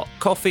 You've got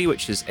Ko-fi,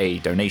 which is a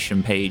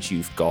donation page.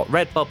 You've got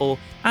Redbubble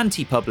and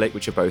TeePublic,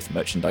 which are both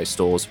merchandise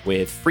stores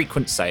with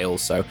frequent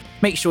sales. So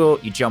make sure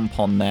you jump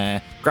on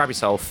there, grab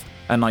yourself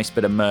a nice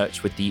bit of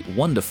merch with the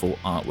wonderful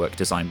artwork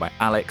designed by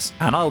Alex,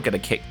 and I'll get a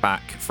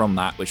kickback from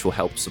that, which will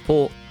help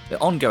support the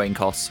ongoing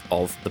costs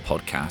of the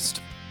podcast.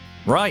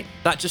 Right,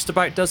 that just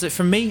about does it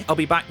from me. I'll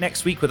be back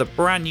next week with a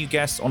brand new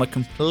guest on a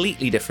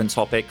completely different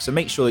topic, so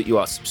make sure that you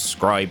are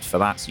subscribed for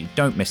that so you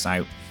don't miss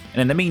out.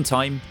 And in the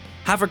meantime,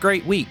 have a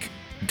great week.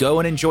 Go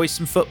and enjoy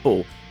some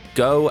football.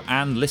 Go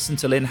and listen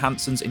to Lynn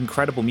Hanson's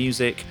incredible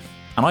music,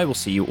 and I will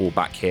see you all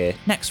back here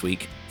next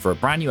week for a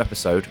brand new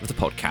episode of the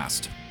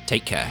podcast.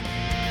 Take care.